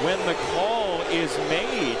when the call is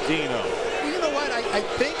made, Dino. You know what? I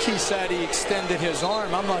think he said he extended his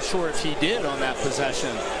arm. I'm not sure if he did on that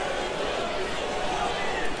possession.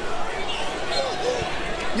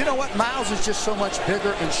 You know what? Miles is just so much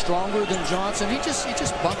bigger and stronger than Johnson. He just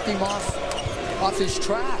bumped him off his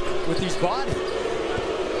track with his body.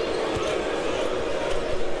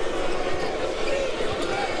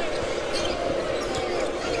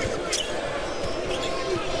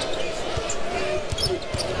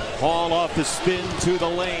 Hall off the spin to the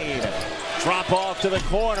lane. Drop off to the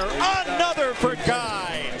corner. Another for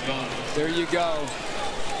Guy. There you go.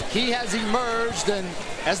 He has emerged and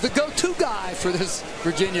as the go-to guy for this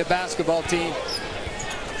Virginia basketball team.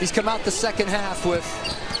 He's come out the second half with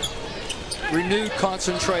renewed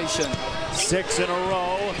concentration. 6 in a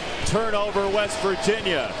row. Turnover, West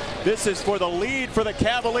Virginia. This is for the lead for the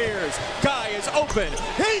Cavaliers. Guy is open.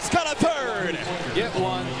 He's got a 3rd. Get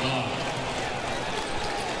one.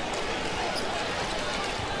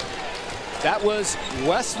 That was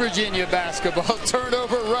West Virginia basketball.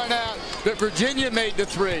 Turnover, run out, but Virginia made the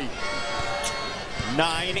 3.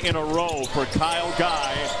 9 in a row for Kyle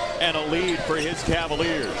Guy and a lead for his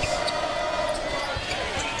Cavaliers.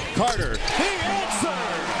 Carter, the answer!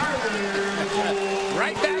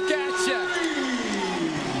 Right back at you.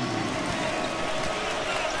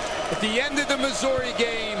 At the end of the Missouri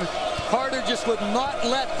game, Carter just would not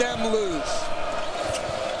let them lose.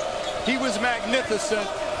 He was magnificent,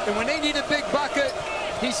 and when they need a big bucket,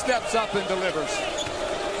 he steps up and delivers.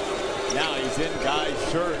 Now he's in Guy's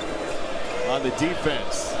shirt on the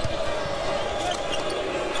defense.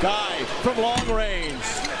 Guy from long range.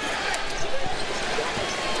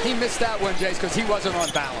 He missed that one, Jace, because he wasn't on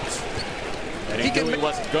balance. And he knew he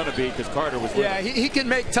wasn't going to be because Carter was with him. He can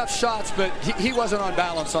make tough shots, but he wasn't on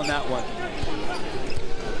balance on that one.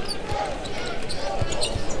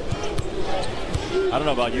 I don't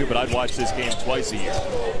know about you, but I'd watch this game twice a year.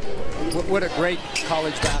 What a great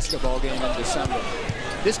college basketball game in December.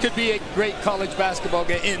 This could be a great college basketball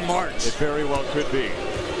game in March. It very well could be.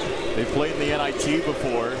 They've played in the NIT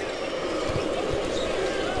before.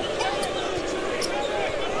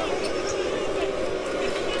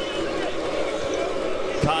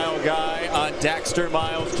 Kyle Guy on Daxter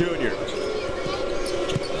Miles Jr.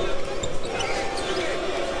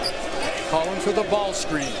 Calling for the ball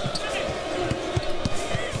screen.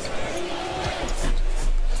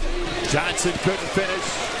 Johnson couldn't finish.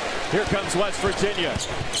 Here comes West Virginia.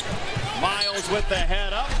 Miles scores with the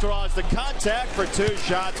head up, draws the contact for 2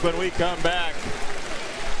 shots when we come back.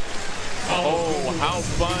 Oh, how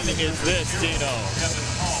fun is this, Dino?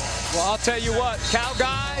 Well, I'll tell you what, Cal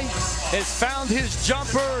Guy has found his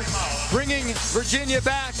jumper, bringing Virginia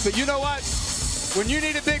back. But you know what? When you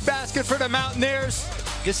need a big basket for the Mountaineers,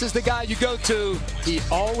 this is the guy you go to. He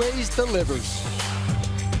always delivers.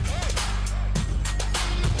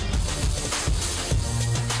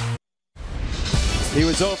 He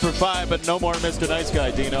was 0 for 5, but no more Mr. Nice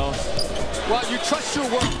Guy, Dino. Well, you trust your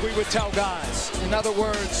work, we would tell guys. In other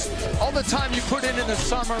words, all the time you put in the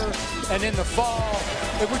summer and in the fall.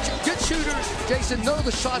 Good shooters, Jason, know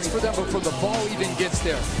the shots for them before the ball even gets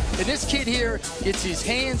there. And this kid here gets his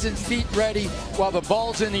hands and feet ready while the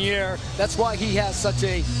ball's in the air. That's why he has such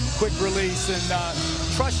a quick release. And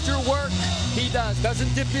trust your work. He does.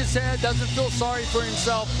 Doesn't dip his head, doesn't feel sorry for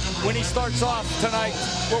himself when he starts off tonight.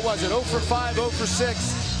 What was it, 0 for 5, 0 for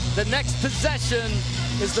 6. The next possession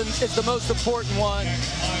is the most important one.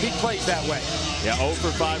 He plays that way. Yeah, 0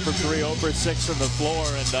 for 5 from 3, 0 for 6 from the floor.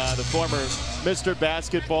 And the former Mr.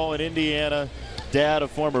 Basketball in Indiana, dad, a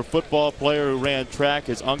former football player who ran track.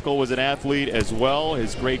 His uncle was an athlete as well.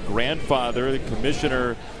 His great-grandfather, the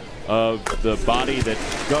commissioner of the body that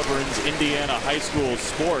governs Indiana high school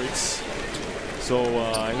sports. So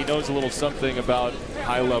he knows a little something about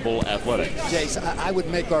high-level athletics. Jace, I would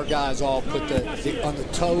make our guys all put on the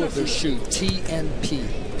toe of their shoe,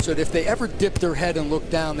 TNP. So that if they ever dip their head and look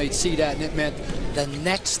down, they'd see that, and it meant the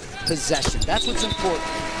next possession. That's what's important.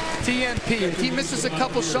 TNP. If he misses a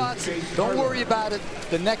couple shots, don't worry about it.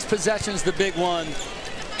 The next possession's the big one.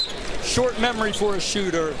 Short memory for a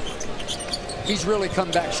shooter. He's really come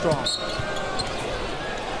back strong.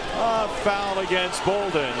 Foul against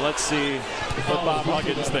Bolden. Let's see what Bob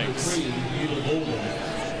Huggins thinks.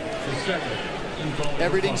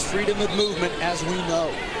 Everything's freedom of movement, as we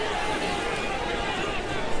know.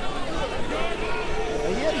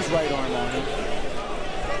 He had his right arm on him.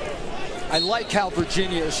 I like how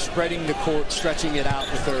Virginia is spreading the court, stretching it out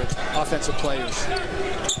with their offensive players.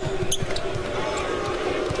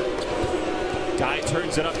 Guy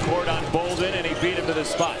turns it up court on Bolden, and he beat him to the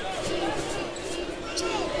spot.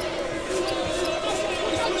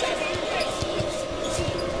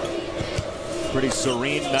 Pretty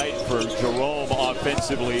serene night for Jerome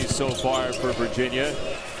offensively so far for Virginia.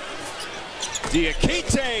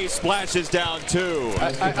 Diakite splashes down 2.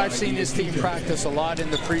 I've seen this team practice a lot in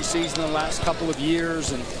the preseason the last couple of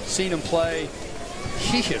years and seen him play.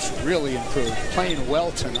 He has really improved, playing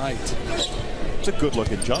well tonight. It's a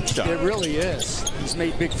good-looking jump shot. It really is. He's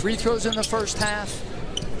made big free throws in the first half.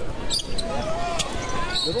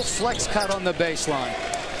 Little flex cut on the baseline.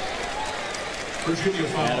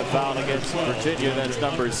 And a foul against Virginia. That's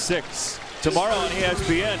number 6. Tomorrow on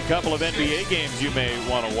ESPN, a couple of NBA games you may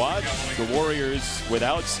want to watch. The Warriors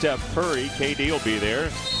without Steph Curry. KD will be there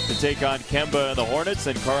to take on Kemba and the Hornets.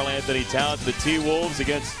 And Karl Anthony Towns, the T-Wolves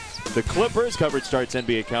against the Clippers. Coverage starts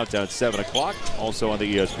NBA Countdown 7 o'clock. Also on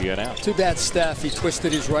the ESPN app. Too bad Steph. He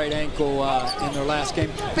twisted his right ankle in their last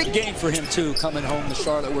game. Big game for him, too, coming home to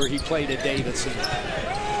Charlotte where he played at Davidson.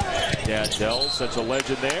 Dad tells, such a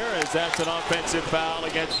legend there, as that's an offensive foul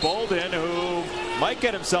against Bolden, who might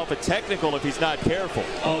get himself a technical if he's not careful.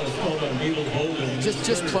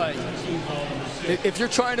 Just play. If you're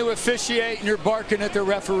trying to officiate and you're barking at the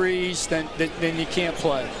referees, then you can't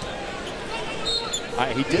play.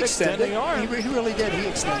 He did extend the arm. He really did. He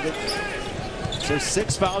extended. So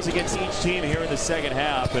 6 fouls against each team here in the second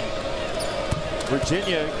half. And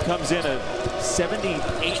Virginia comes in a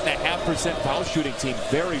 78.5% foul shooting team.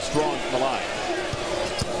 Very strong from the line.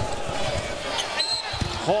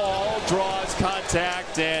 Hall draws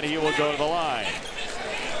contact, and he will go to the line.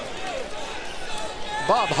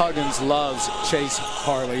 Bob Huggins loves Chase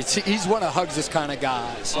Harley. He's one of Hugs' kind of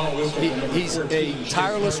guys. He's a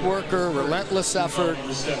tireless worker, relentless effort,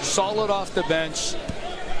 solid off the bench.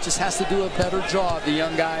 Just has to do a better job, the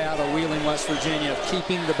young guy out of Wheeling, West Virginia, of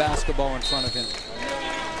keeping the basketball in front of him.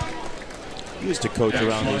 You used to coach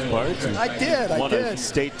around these parts. I did. Won a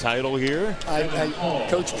state title here.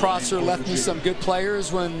 Coach Prosser left me some good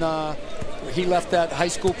players when he left that high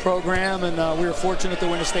school program, and we were fortunate to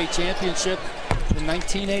win a state championship in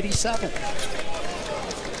 1987.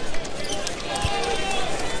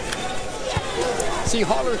 See,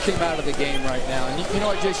 Holler came out of the game right now, and you know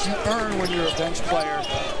what, Jace, you earn when you're a bench player.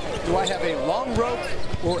 Do I have a long rope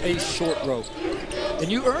or a short rope? And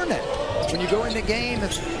you earn it. When you go in the game,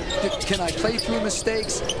 can I play through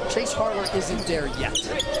mistakes? Chase Harler isn't there yet.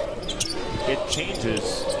 It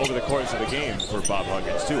changes over the course of the game for Bob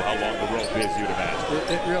Huggins, too, how long the rope is, you'd imagine.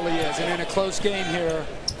 It really is. And in a close game here,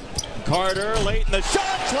 Carter late in the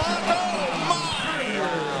shot clock. Oh, my!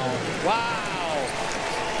 Wow.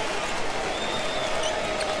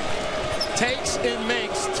 Takes and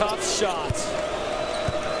makes tough shots.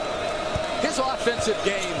 His offensive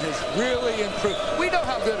game has really improved. We know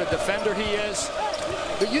how good a defender he is,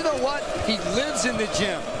 but you know what? He lives in the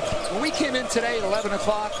gym. When we came in today at 11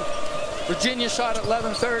 o'clock, Virginia shot at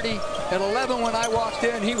 11:30. At 11 when I walked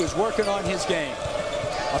in, he was working on his game.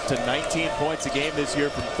 Up to 19 points a game this year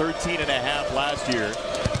from 13.5 last year.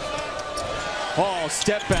 Hall,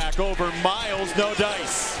 step back over Miles, no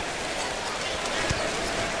dice.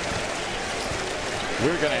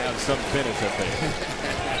 We're going to have some finish, I think.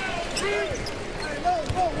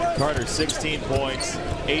 Carter, 16 points,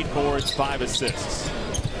 8 boards, 5 assists.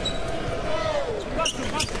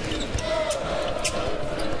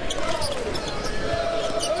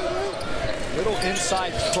 Little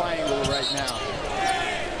inside triangle right now.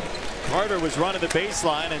 Carter was running the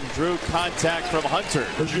baseline and drew contact from Hunter.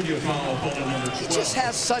 He just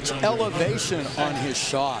has such elevation on his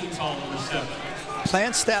shot.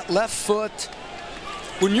 Plants that left foot.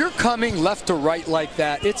 When you're coming left to right like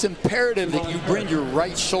that, it's imperative that you bring your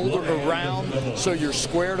right shoulder around so you're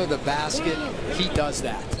square to the basket. He does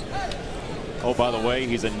that. Oh, by the way,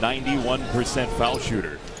 he's a 91% foul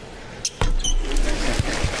shooter.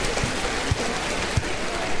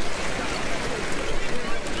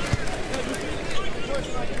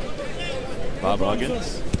 Bob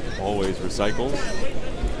Huggins always recycles.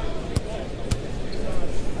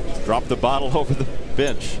 Drop the bottle over the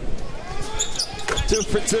bench. 2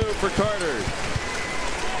 for 2 for Carter.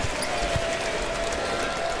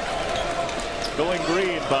 Going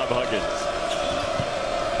green, Bob Huggins.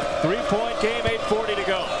 3-point game, 8:40 to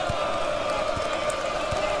go.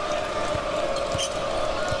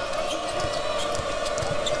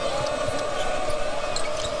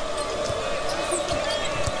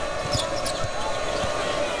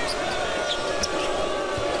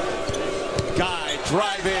 Guy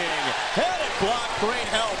driving, headed block, great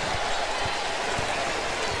help.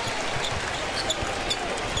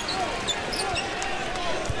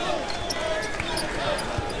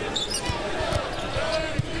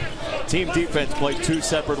 Team defense played 2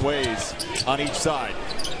 separate ways on each side.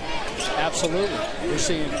 Absolutely. We're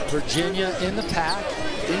seeing Virginia in the pack,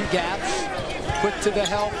 in gaps, quick to the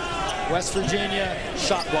help. West Virginia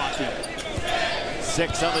shot blocking.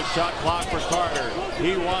 6 on the shot clock for Carter.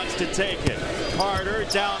 He wants to take it. Carter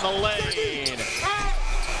down the lane.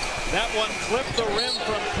 That one clipped the rim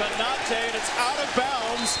from Kanate, and it's out of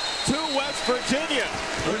bounds to West Virginia.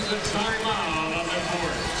 There's the timeout on their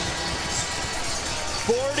court.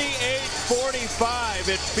 48-45.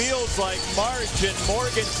 It feels like March in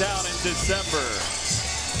Morgantown in December.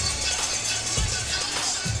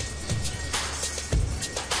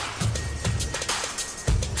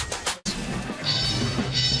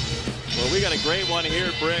 Well, we got a great one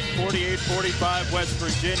here, Brick. 48-45 West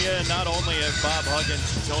Virginia. And not only have Bob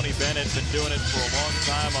Huggins and Tony Bennett been doing it for a long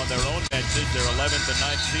time on their own benches, their 11th and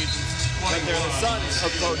 9th seasons, but they're the sons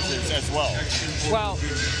of coaches as well. Well,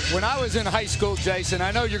 when I was in high school, Jason,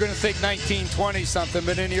 I know you're going to think 1920 something,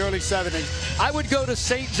 but in the early 70s, I would go to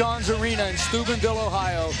St. John's Arena in Steubenville,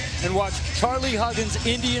 Ohio, and watch Charlie Huggins'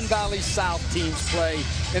 Indian Valley South teams play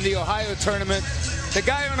in the Ohio tournament. The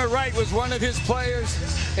guy on the right was one of his players,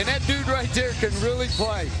 and that dude right there can really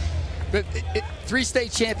play. But 3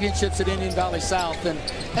 state championships at Indian Valley South, and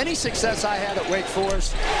any success I had at Wake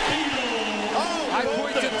Forest, I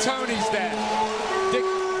point to Tony's dad.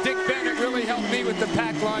 Dick Bennett really helped me with the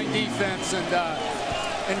pack line defense, and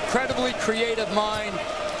incredibly creative mind.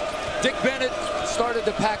 Dick Bennett started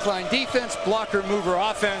the pack line defense, blocker, mover,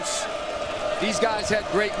 offense. These guys had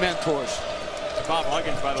great mentors. Bob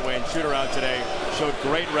Huggins, by the way, in shoot-around today, showed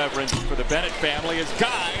great reverence for the Bennett family as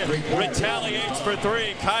Guy retaliates for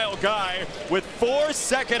 3. Kyle Guy with 4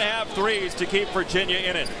 second-half threes to keep Virginia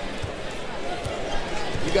in it.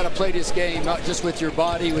 You got to play this game not just with your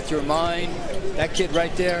body, with your mind. That kid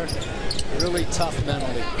right there, really tough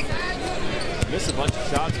mentally. Missed a bunch of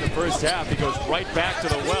shots in the first half. He goes right back to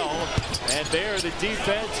the well. And there, the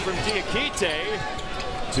defense from Diakite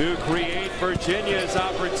to create Virginia's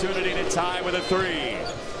opportunity to tie with a 3.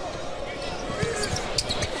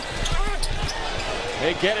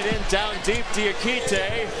 They get it in down deep.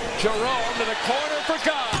 Diakite. Jerome to the corner for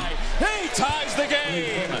Guy. He ties the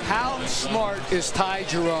game. How smart is Ty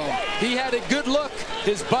Jerome? He had a good look.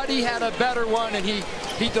 His buddy had a better one, and he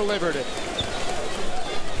delivered it.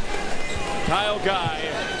 Kyle Guy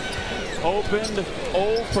opened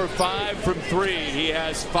 0 for 5 from 3. He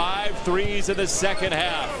has 5 threes in the second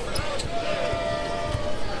half.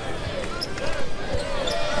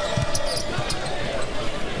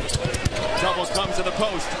 Double comes to the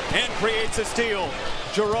post and creates a steal.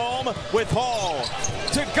 Jerome with Hall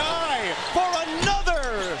to Guy for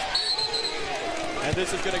another. And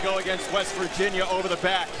this is going to go against West Virginia over the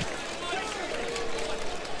back.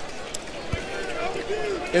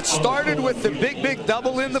 It started with the big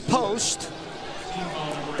double in the post.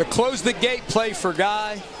 The close the gate play for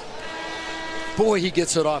Guy. Boy, he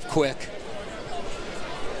gets it off quick.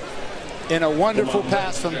 And a wonderful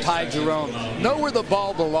pass from Ty Jerome. Know where the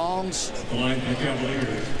ball belongs. And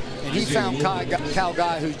he found Cal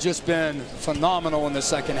Guy, who's just been phenomenal in the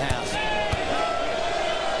second half.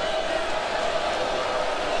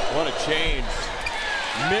 What a change.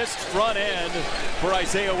 Missed front end for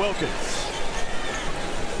Isaiah Wilkins.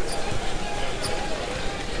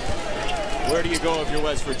 Where do you go if you're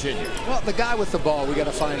West Virginia? Well, the guy with the ball, we got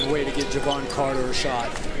to find a way to get Javon Carter a shot.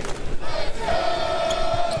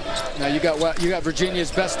 Now you got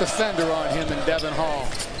Virginia's best defender on him in Devin Hall.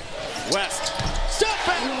 West, step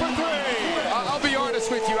back for three. I'll be honest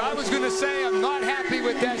with you. I was going to say I'm not happy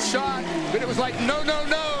with that shot, but it was like, no.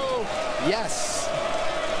 Yes.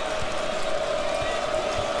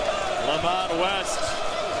 Lamont West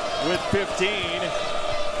with 15.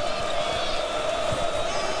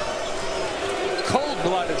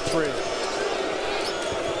 Cold-blooded three.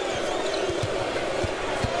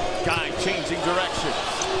 Guy changing direction.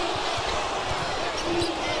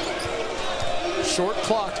 Short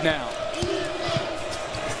clock now.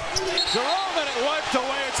 Jerome, and it wiped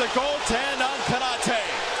away. It's a goaltend on Kanate.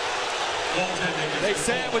 They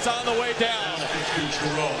say it was on the way down.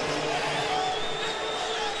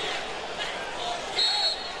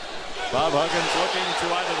 Bob Huggins looking to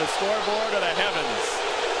either the scoreboard or the heavens.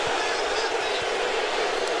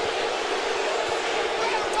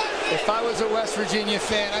 If I was a West Virginia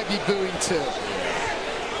fan, I'd be booing too.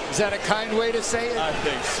 Is that a kind way to say it? I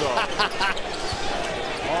think so.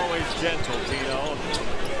 Always gentle, Dino.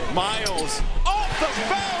 Miles off the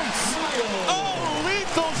bounce. Oh,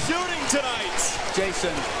 lethal shooting tonight.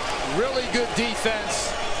 Jason, really good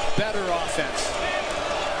defense, better offense.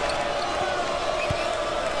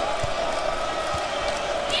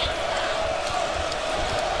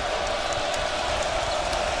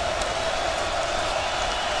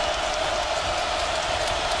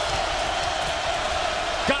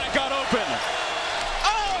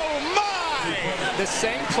 The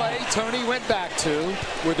same play Tony went back to,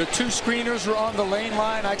 where the two screeners were on the lane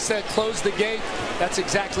line. I said close the gate. That's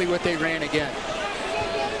exactly what they ran again.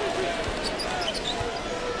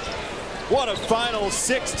 What a final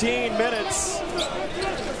 16 minutes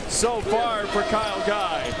so far for Kyle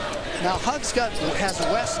Guy. Now Hugs has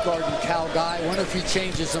West guarding Cal Guy. I wonder if he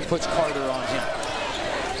changes and puts Carter on him.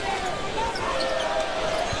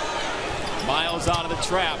 Miles out of the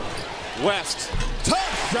trap. West,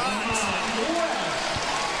 tough shot.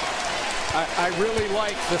 I really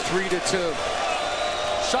like the 3-2.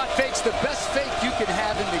 Shot fake's the best fake you can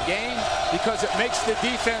have in the game because it makes the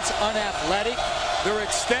defense unathletic. They're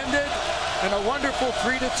extended, and a wonderful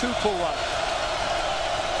 3-2 pull-up.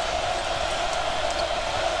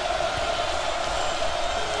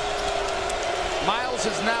 Miles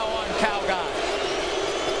is now on Cal Guy.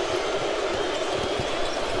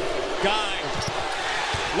 Guy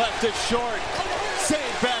left it short.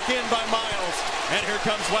 Saved back in by Miles. And here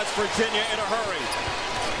comes West Virginia in a hurry.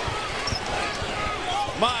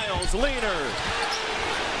 Miles, leaner.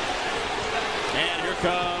 And here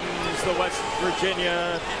comes the West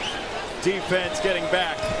Virginia defense getting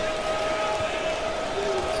back.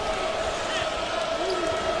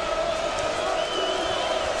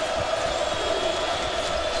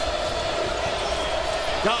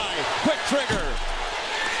 Guy, quick trigger.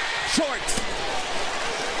 Short.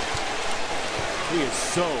 He is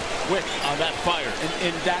so quick on that fire.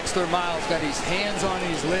 And Daxter Miles got his hands on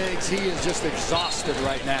his legs. He is just exhausted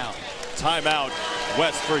right now. Timeout,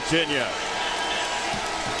 West Virginia.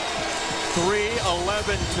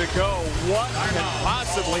 3:11 to go. What can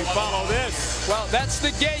possibly follow this? Well, that's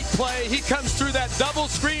the gate play. He comes through that double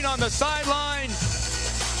screen on the sideline.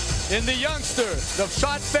 And the youngster, the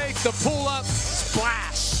shot fake, the pull-up,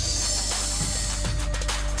 splash.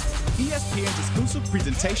 ESPN's exclusive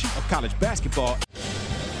presentation of college basketball.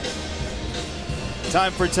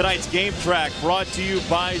 Time for tonight's game track, brought to you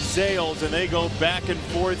by Zales, and they go back and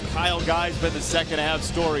forth. Kyle Guy's been the second half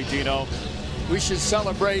story, Dino. We should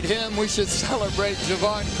celebrate him. We should celebrate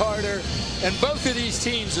Javon Carter and both of these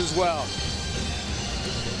teams as well.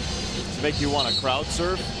 Does it make you want to crowd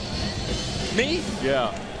surf? Me?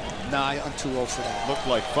 Yeah. Nah, I'm too old for that. Looked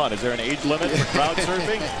like fun. Is there an age limit for crowd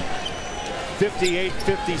surfing?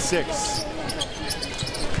 58-56.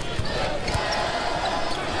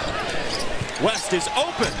 West is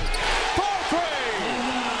open. Ball three.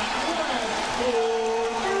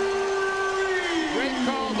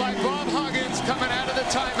 Bob Huggins coming out of the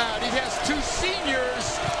timeout. He has two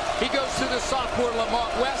seniors. He goes to the sophomore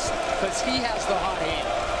Lamont West because he has the hot hand.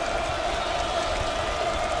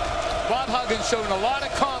 Bob Huggins showing a lot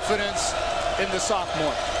of confidence in the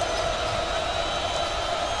sophomore.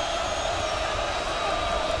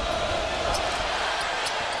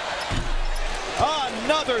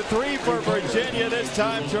 Another three for Virginia, this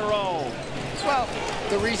time Jerome. Well,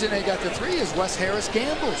 the reason they got the three is Wes Harris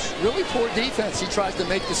gambles. Really poor defense. He tries to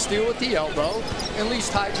make the steal at the elbow and leaves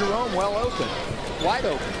Ty Jerome well open, wide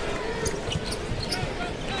open.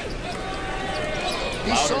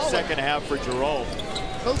 Be solid. Second half for Jerome.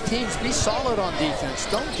 Both teams, be solid on defense.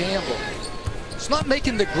 Don't gamble. It's not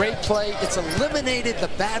making the great play. It's eliminated the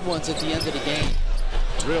bad ones at the end of the game.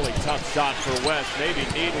 Really tough shot for West, maybe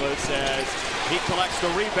needless, as he collects the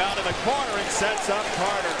rebound in the corner and sets up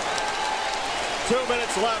Carter. 2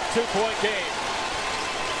 minutes left, 2-point game.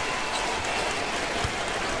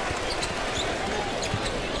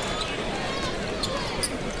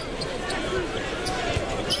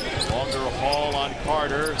 Longer haul on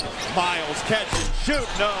Carter. Miles catch and shoot,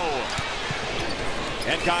 no.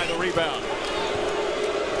 And Guy the rebound.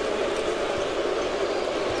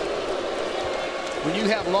 When you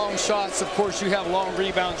have long shots, of course, you have long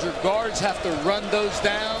rebounds. Your guards have to run those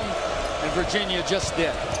down, and Virginia just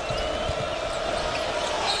did.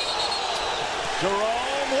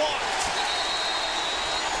 Jerome walked.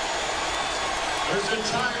 There's a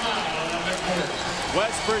timeout on the court.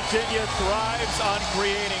 West Virginia thrives on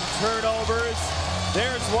creating turnovers.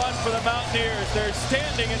 There's one for the Mountaineers. They're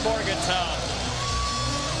standing in Morgantown.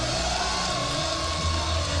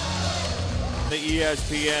 The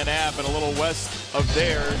ESPN app and a little west of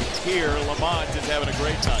there. Here, Lamont is having a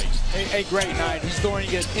great night. A great night. He's throwing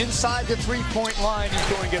it inside the three-point line. He's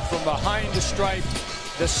throwing it from behind the stripe.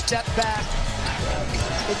 The step back.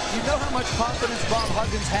 But you know how much confidence Bob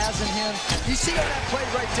Huggins has in him? You see on that play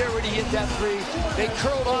right there when he hit that three? They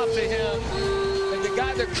curled off to him. And the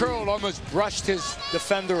guy that curled almost brushed his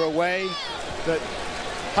defender away. But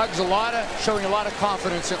Hugs showing a lot of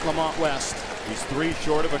confidence at Lamont West. He's 3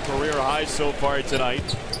 short of a career high so far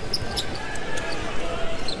tonight.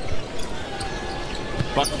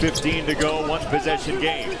 Buck 15 to go, 1 possession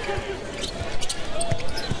game.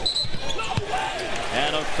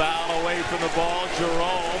 And a foul away from the ball.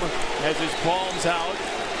 Jerome has his palms out.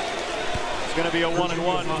 It's going to be a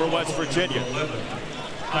 1-and-1 for West Virginia.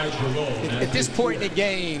 At this point in the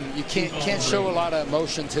game, you can't show a lot of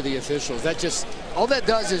emotion to the officials. All that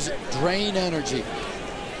does is drain energy.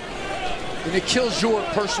 And it kills your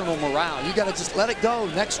personal morale. You got to just let it go.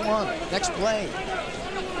 Next one, next play.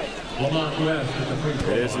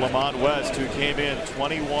 It is Lamont West who came in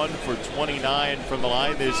 21 for 29 from the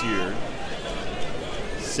line this year.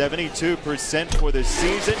 72% for the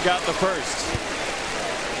season, got the first.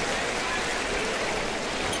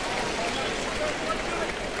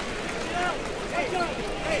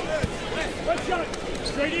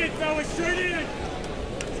 Straight in, fellas, straight in.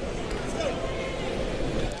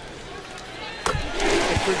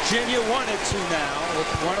 If Virginia wanted to now, with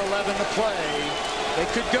 1:11 to play, they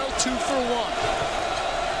could go 2 for 1.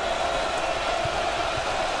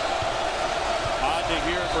 Odd to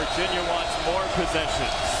hear Virginia wants more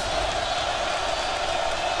possessions.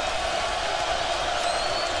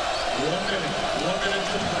 1 minute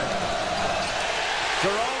to play.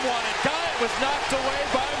 Jerome wanted, got it, was knocked away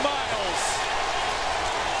by Miles.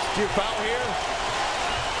 Do you foul here?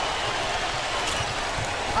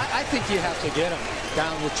 I think you have to get him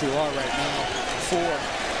down what you are right now. 4.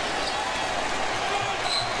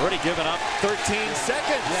 Already given up 13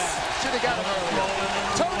 seconds. Yeah, should have got him earlier.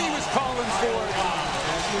 Tony was calling for it.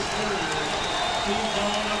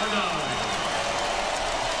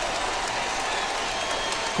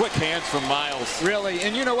 Quick hands from Miles. Really,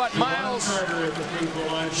 and you know what? Miles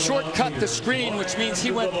shortcut the screen, which means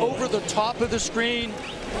he went over the top of the screen.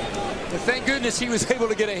 And thank goodness he was able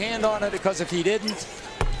to get a hand on it, because if he didn't,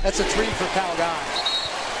 that's a 3 for Cal Guy.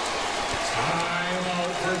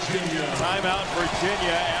 Timeout, Virginia. Timeout,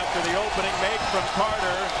 Virginia, after the opening make from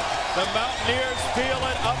Carter. The Mountaineers feel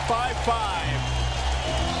it, up by 5.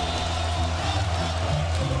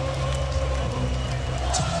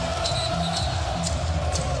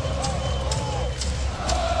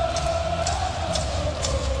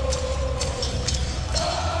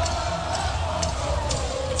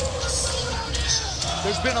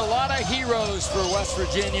 There's been a lot of heroes for West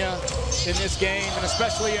Virginia in this game, and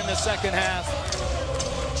especially in the second half.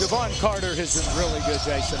 Javon Carter has been really good,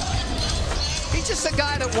 Jason. He's just a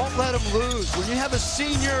guy that won't let him lose. When you have a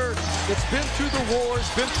senior that's been through the wars,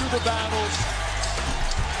 been through the battles,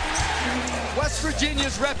 West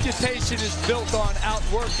Virginia's reputation is built on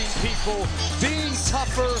outworking people, being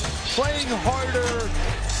tougher, playing harder.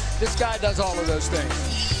 This guy does all of those things.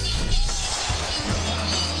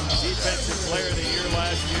 Defensive Player of the Year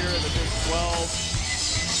last year in the Big 12.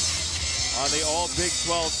 On the all Big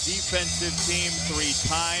 12 defensive team 3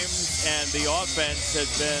 times, and the offense has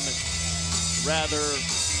been rather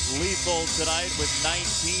lethal tonight with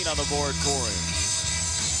 19 on the board for him.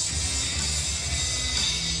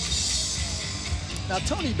 Now,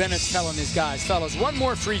 Tony Bennett's telling his guys, fellas, one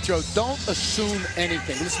more free throw. Don't assume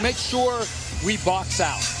anything. Let's make sure we box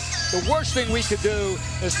out. The worst thing we could do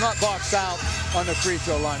is not box out on the free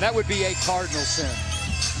throw line. That would be a cardinal sin.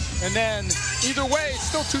 And then, either way, it's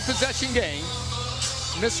still 2-possession game.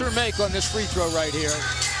 Miss or make on this free throw right here.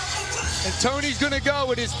 And Tony's going to go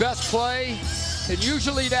with his best play. And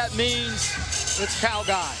usually that means it's Cal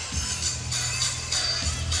Guy.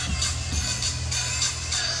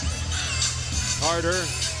 Carter,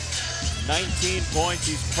 19 points.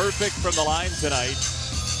 He's perfect from the line tonight.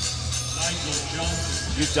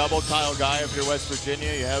 You double Kyle Guy if you're West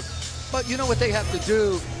Virginia. You have. But you know what they have to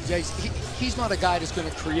do, Jace? He's not a guy that's going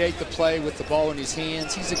to create the play with the ball in his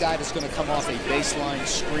hands. He's a guy that's going to come off a baseline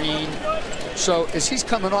screen. So as he's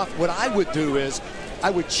coming off, what I would do is I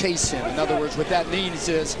would chase him. In other words, what that means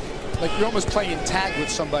is like you're almost playing tag with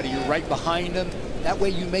somebody. You're right behind him. That way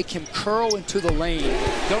you make him curl into the lane.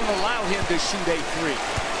 Don't allow him to shoot a 3.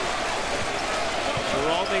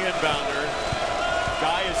 Jerome the inbounder.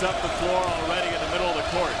 Guy is up the floor already in the middle of the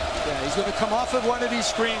court. Yeah, he's going to come off of one of these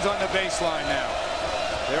screens on the baseline now.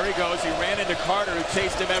 There he goes. He ran into Carter, who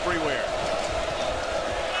chased him everywhere.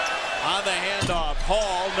 On the handoff,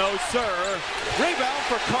 Hall, no sir. Rebound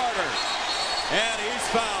for Carter. And he's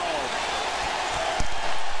fouled.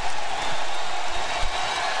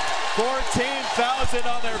 14,000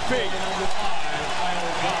 on their feet.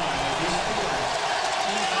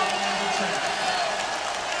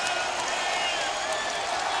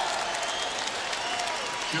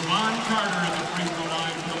 Javon Carter at the free throw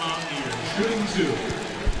line for the Mountaineers, shooting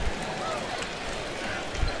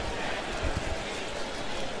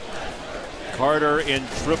 2. Carter in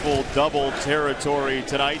triple-double territory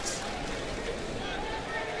tonight.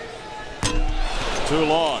 Too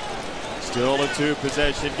long. Still a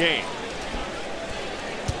 2-possession game.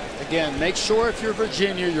 Again, make sure if you're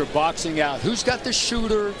Virginia, you're boxing out. Who's got the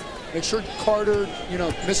shooter? Make sure Carter,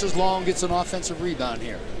 misses long, gets an offensive rebound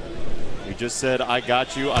here. He just said, I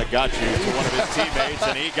got you, to one of his teammates,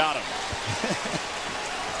 and he got him.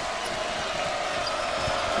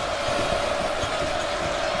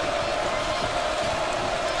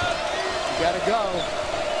 You gotta go.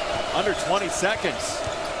 Under 20 seconds.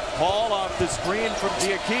 Hall off the screen from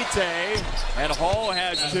Diakite, and Hall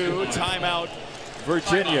has 2. Timeout,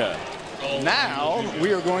 Virginia. Now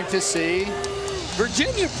we are going to see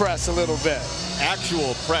Virginia press a little bit.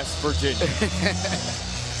 Actual press Virginia.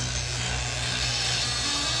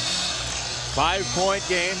 5-point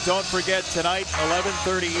game. Don't forget tonight,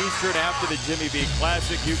 11:30 Eastern after the Jimmy V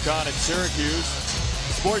Classic, UConn and Syracuse.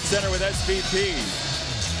 Sports Center with SVP.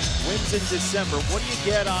 Wins in December. What do you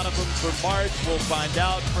get out of them for March? We'll find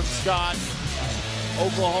out from Scott.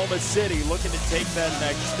 Oklahoma City looking to take that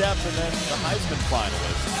next step, and then the Heisman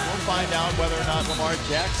finalists. We'll find out whether or not Lamar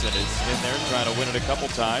Jackson is in there trying to win it a couple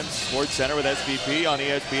times. Sports Center with SVP on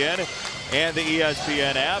ESPN and the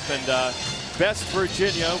ESPN app. And Best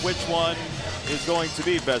Virginia, which one is going to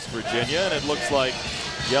be Best Virginia? And it looks like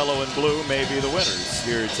yellow and blue may be the winners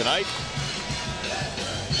here tonight.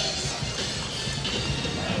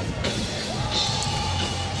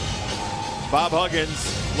 Bob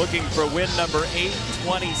Huggins looking for win number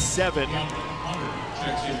 827.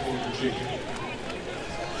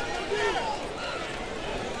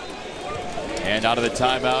 And out of the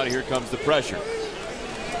timeout, here comes the pressure.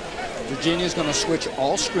 Virginia's going to switch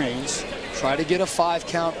all screens, try to get a 5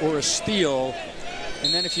 count or a steal,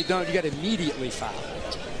 and then if you don't, you got to immediately foul.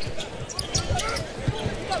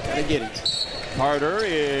 Got to get him. Carter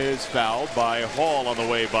is fouled by Hall on the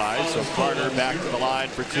way by, so Carter back to the line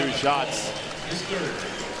for 2 shots.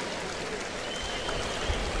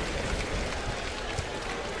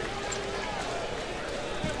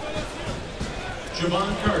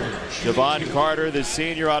 Javon Carter, the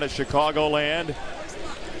senior out of Chicagoland,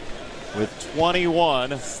 with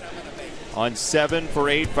 21 on 7 for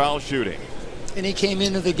 8 foul shooting. And he came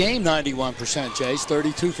into the game 91%, Jace,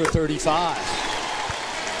 32 for 35.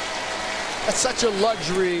 That's such a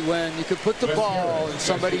luxury when you could put the ball in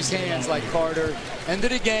somebody's hands like Carter. End of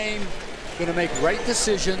the game, going to make right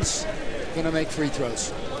decisions, going to make free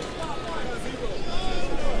throws.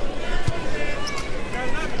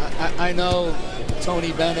 I know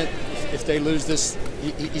Tony Bennett if they lose this,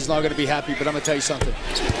 he's not going to be happy. But I'm going to tell you something.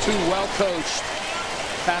 Two well-coached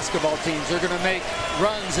basketball teams. They're going to make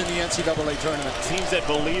runs in the NCAA tournament. Teams that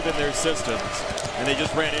believe in their systems, and they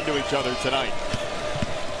just ran into each other tonight.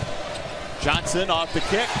 Johnson off the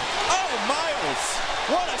kick. Oh, Miles!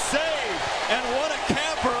 What a save! And what a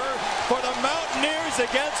camper for the Mountaineers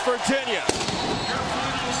against Virginia. Your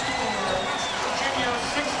final score, West Virginia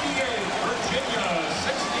 68, Virginia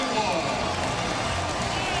 61.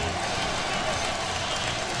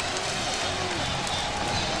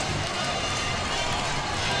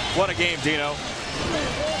 What a game, Dino.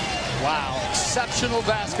 Wow, exceptional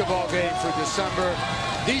basketball game for December.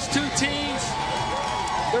 These two teams,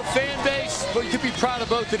 their fan base, well, you can be proud of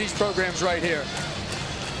both of these programs right here.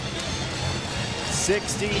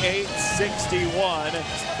 68-61,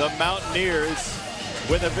 the Mountaineers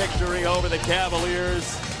with a victory over the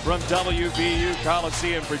Cavaliers from WVU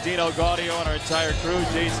Coliseum. For Dino Gaudio and our entire crew,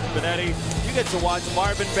 Jason Benetti, you get to watch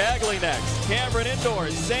Marvin Bagley next. Cameron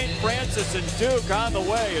indoors, St. Francis and Duke on the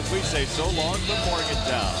way as we say so long from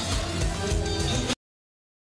Morgantown.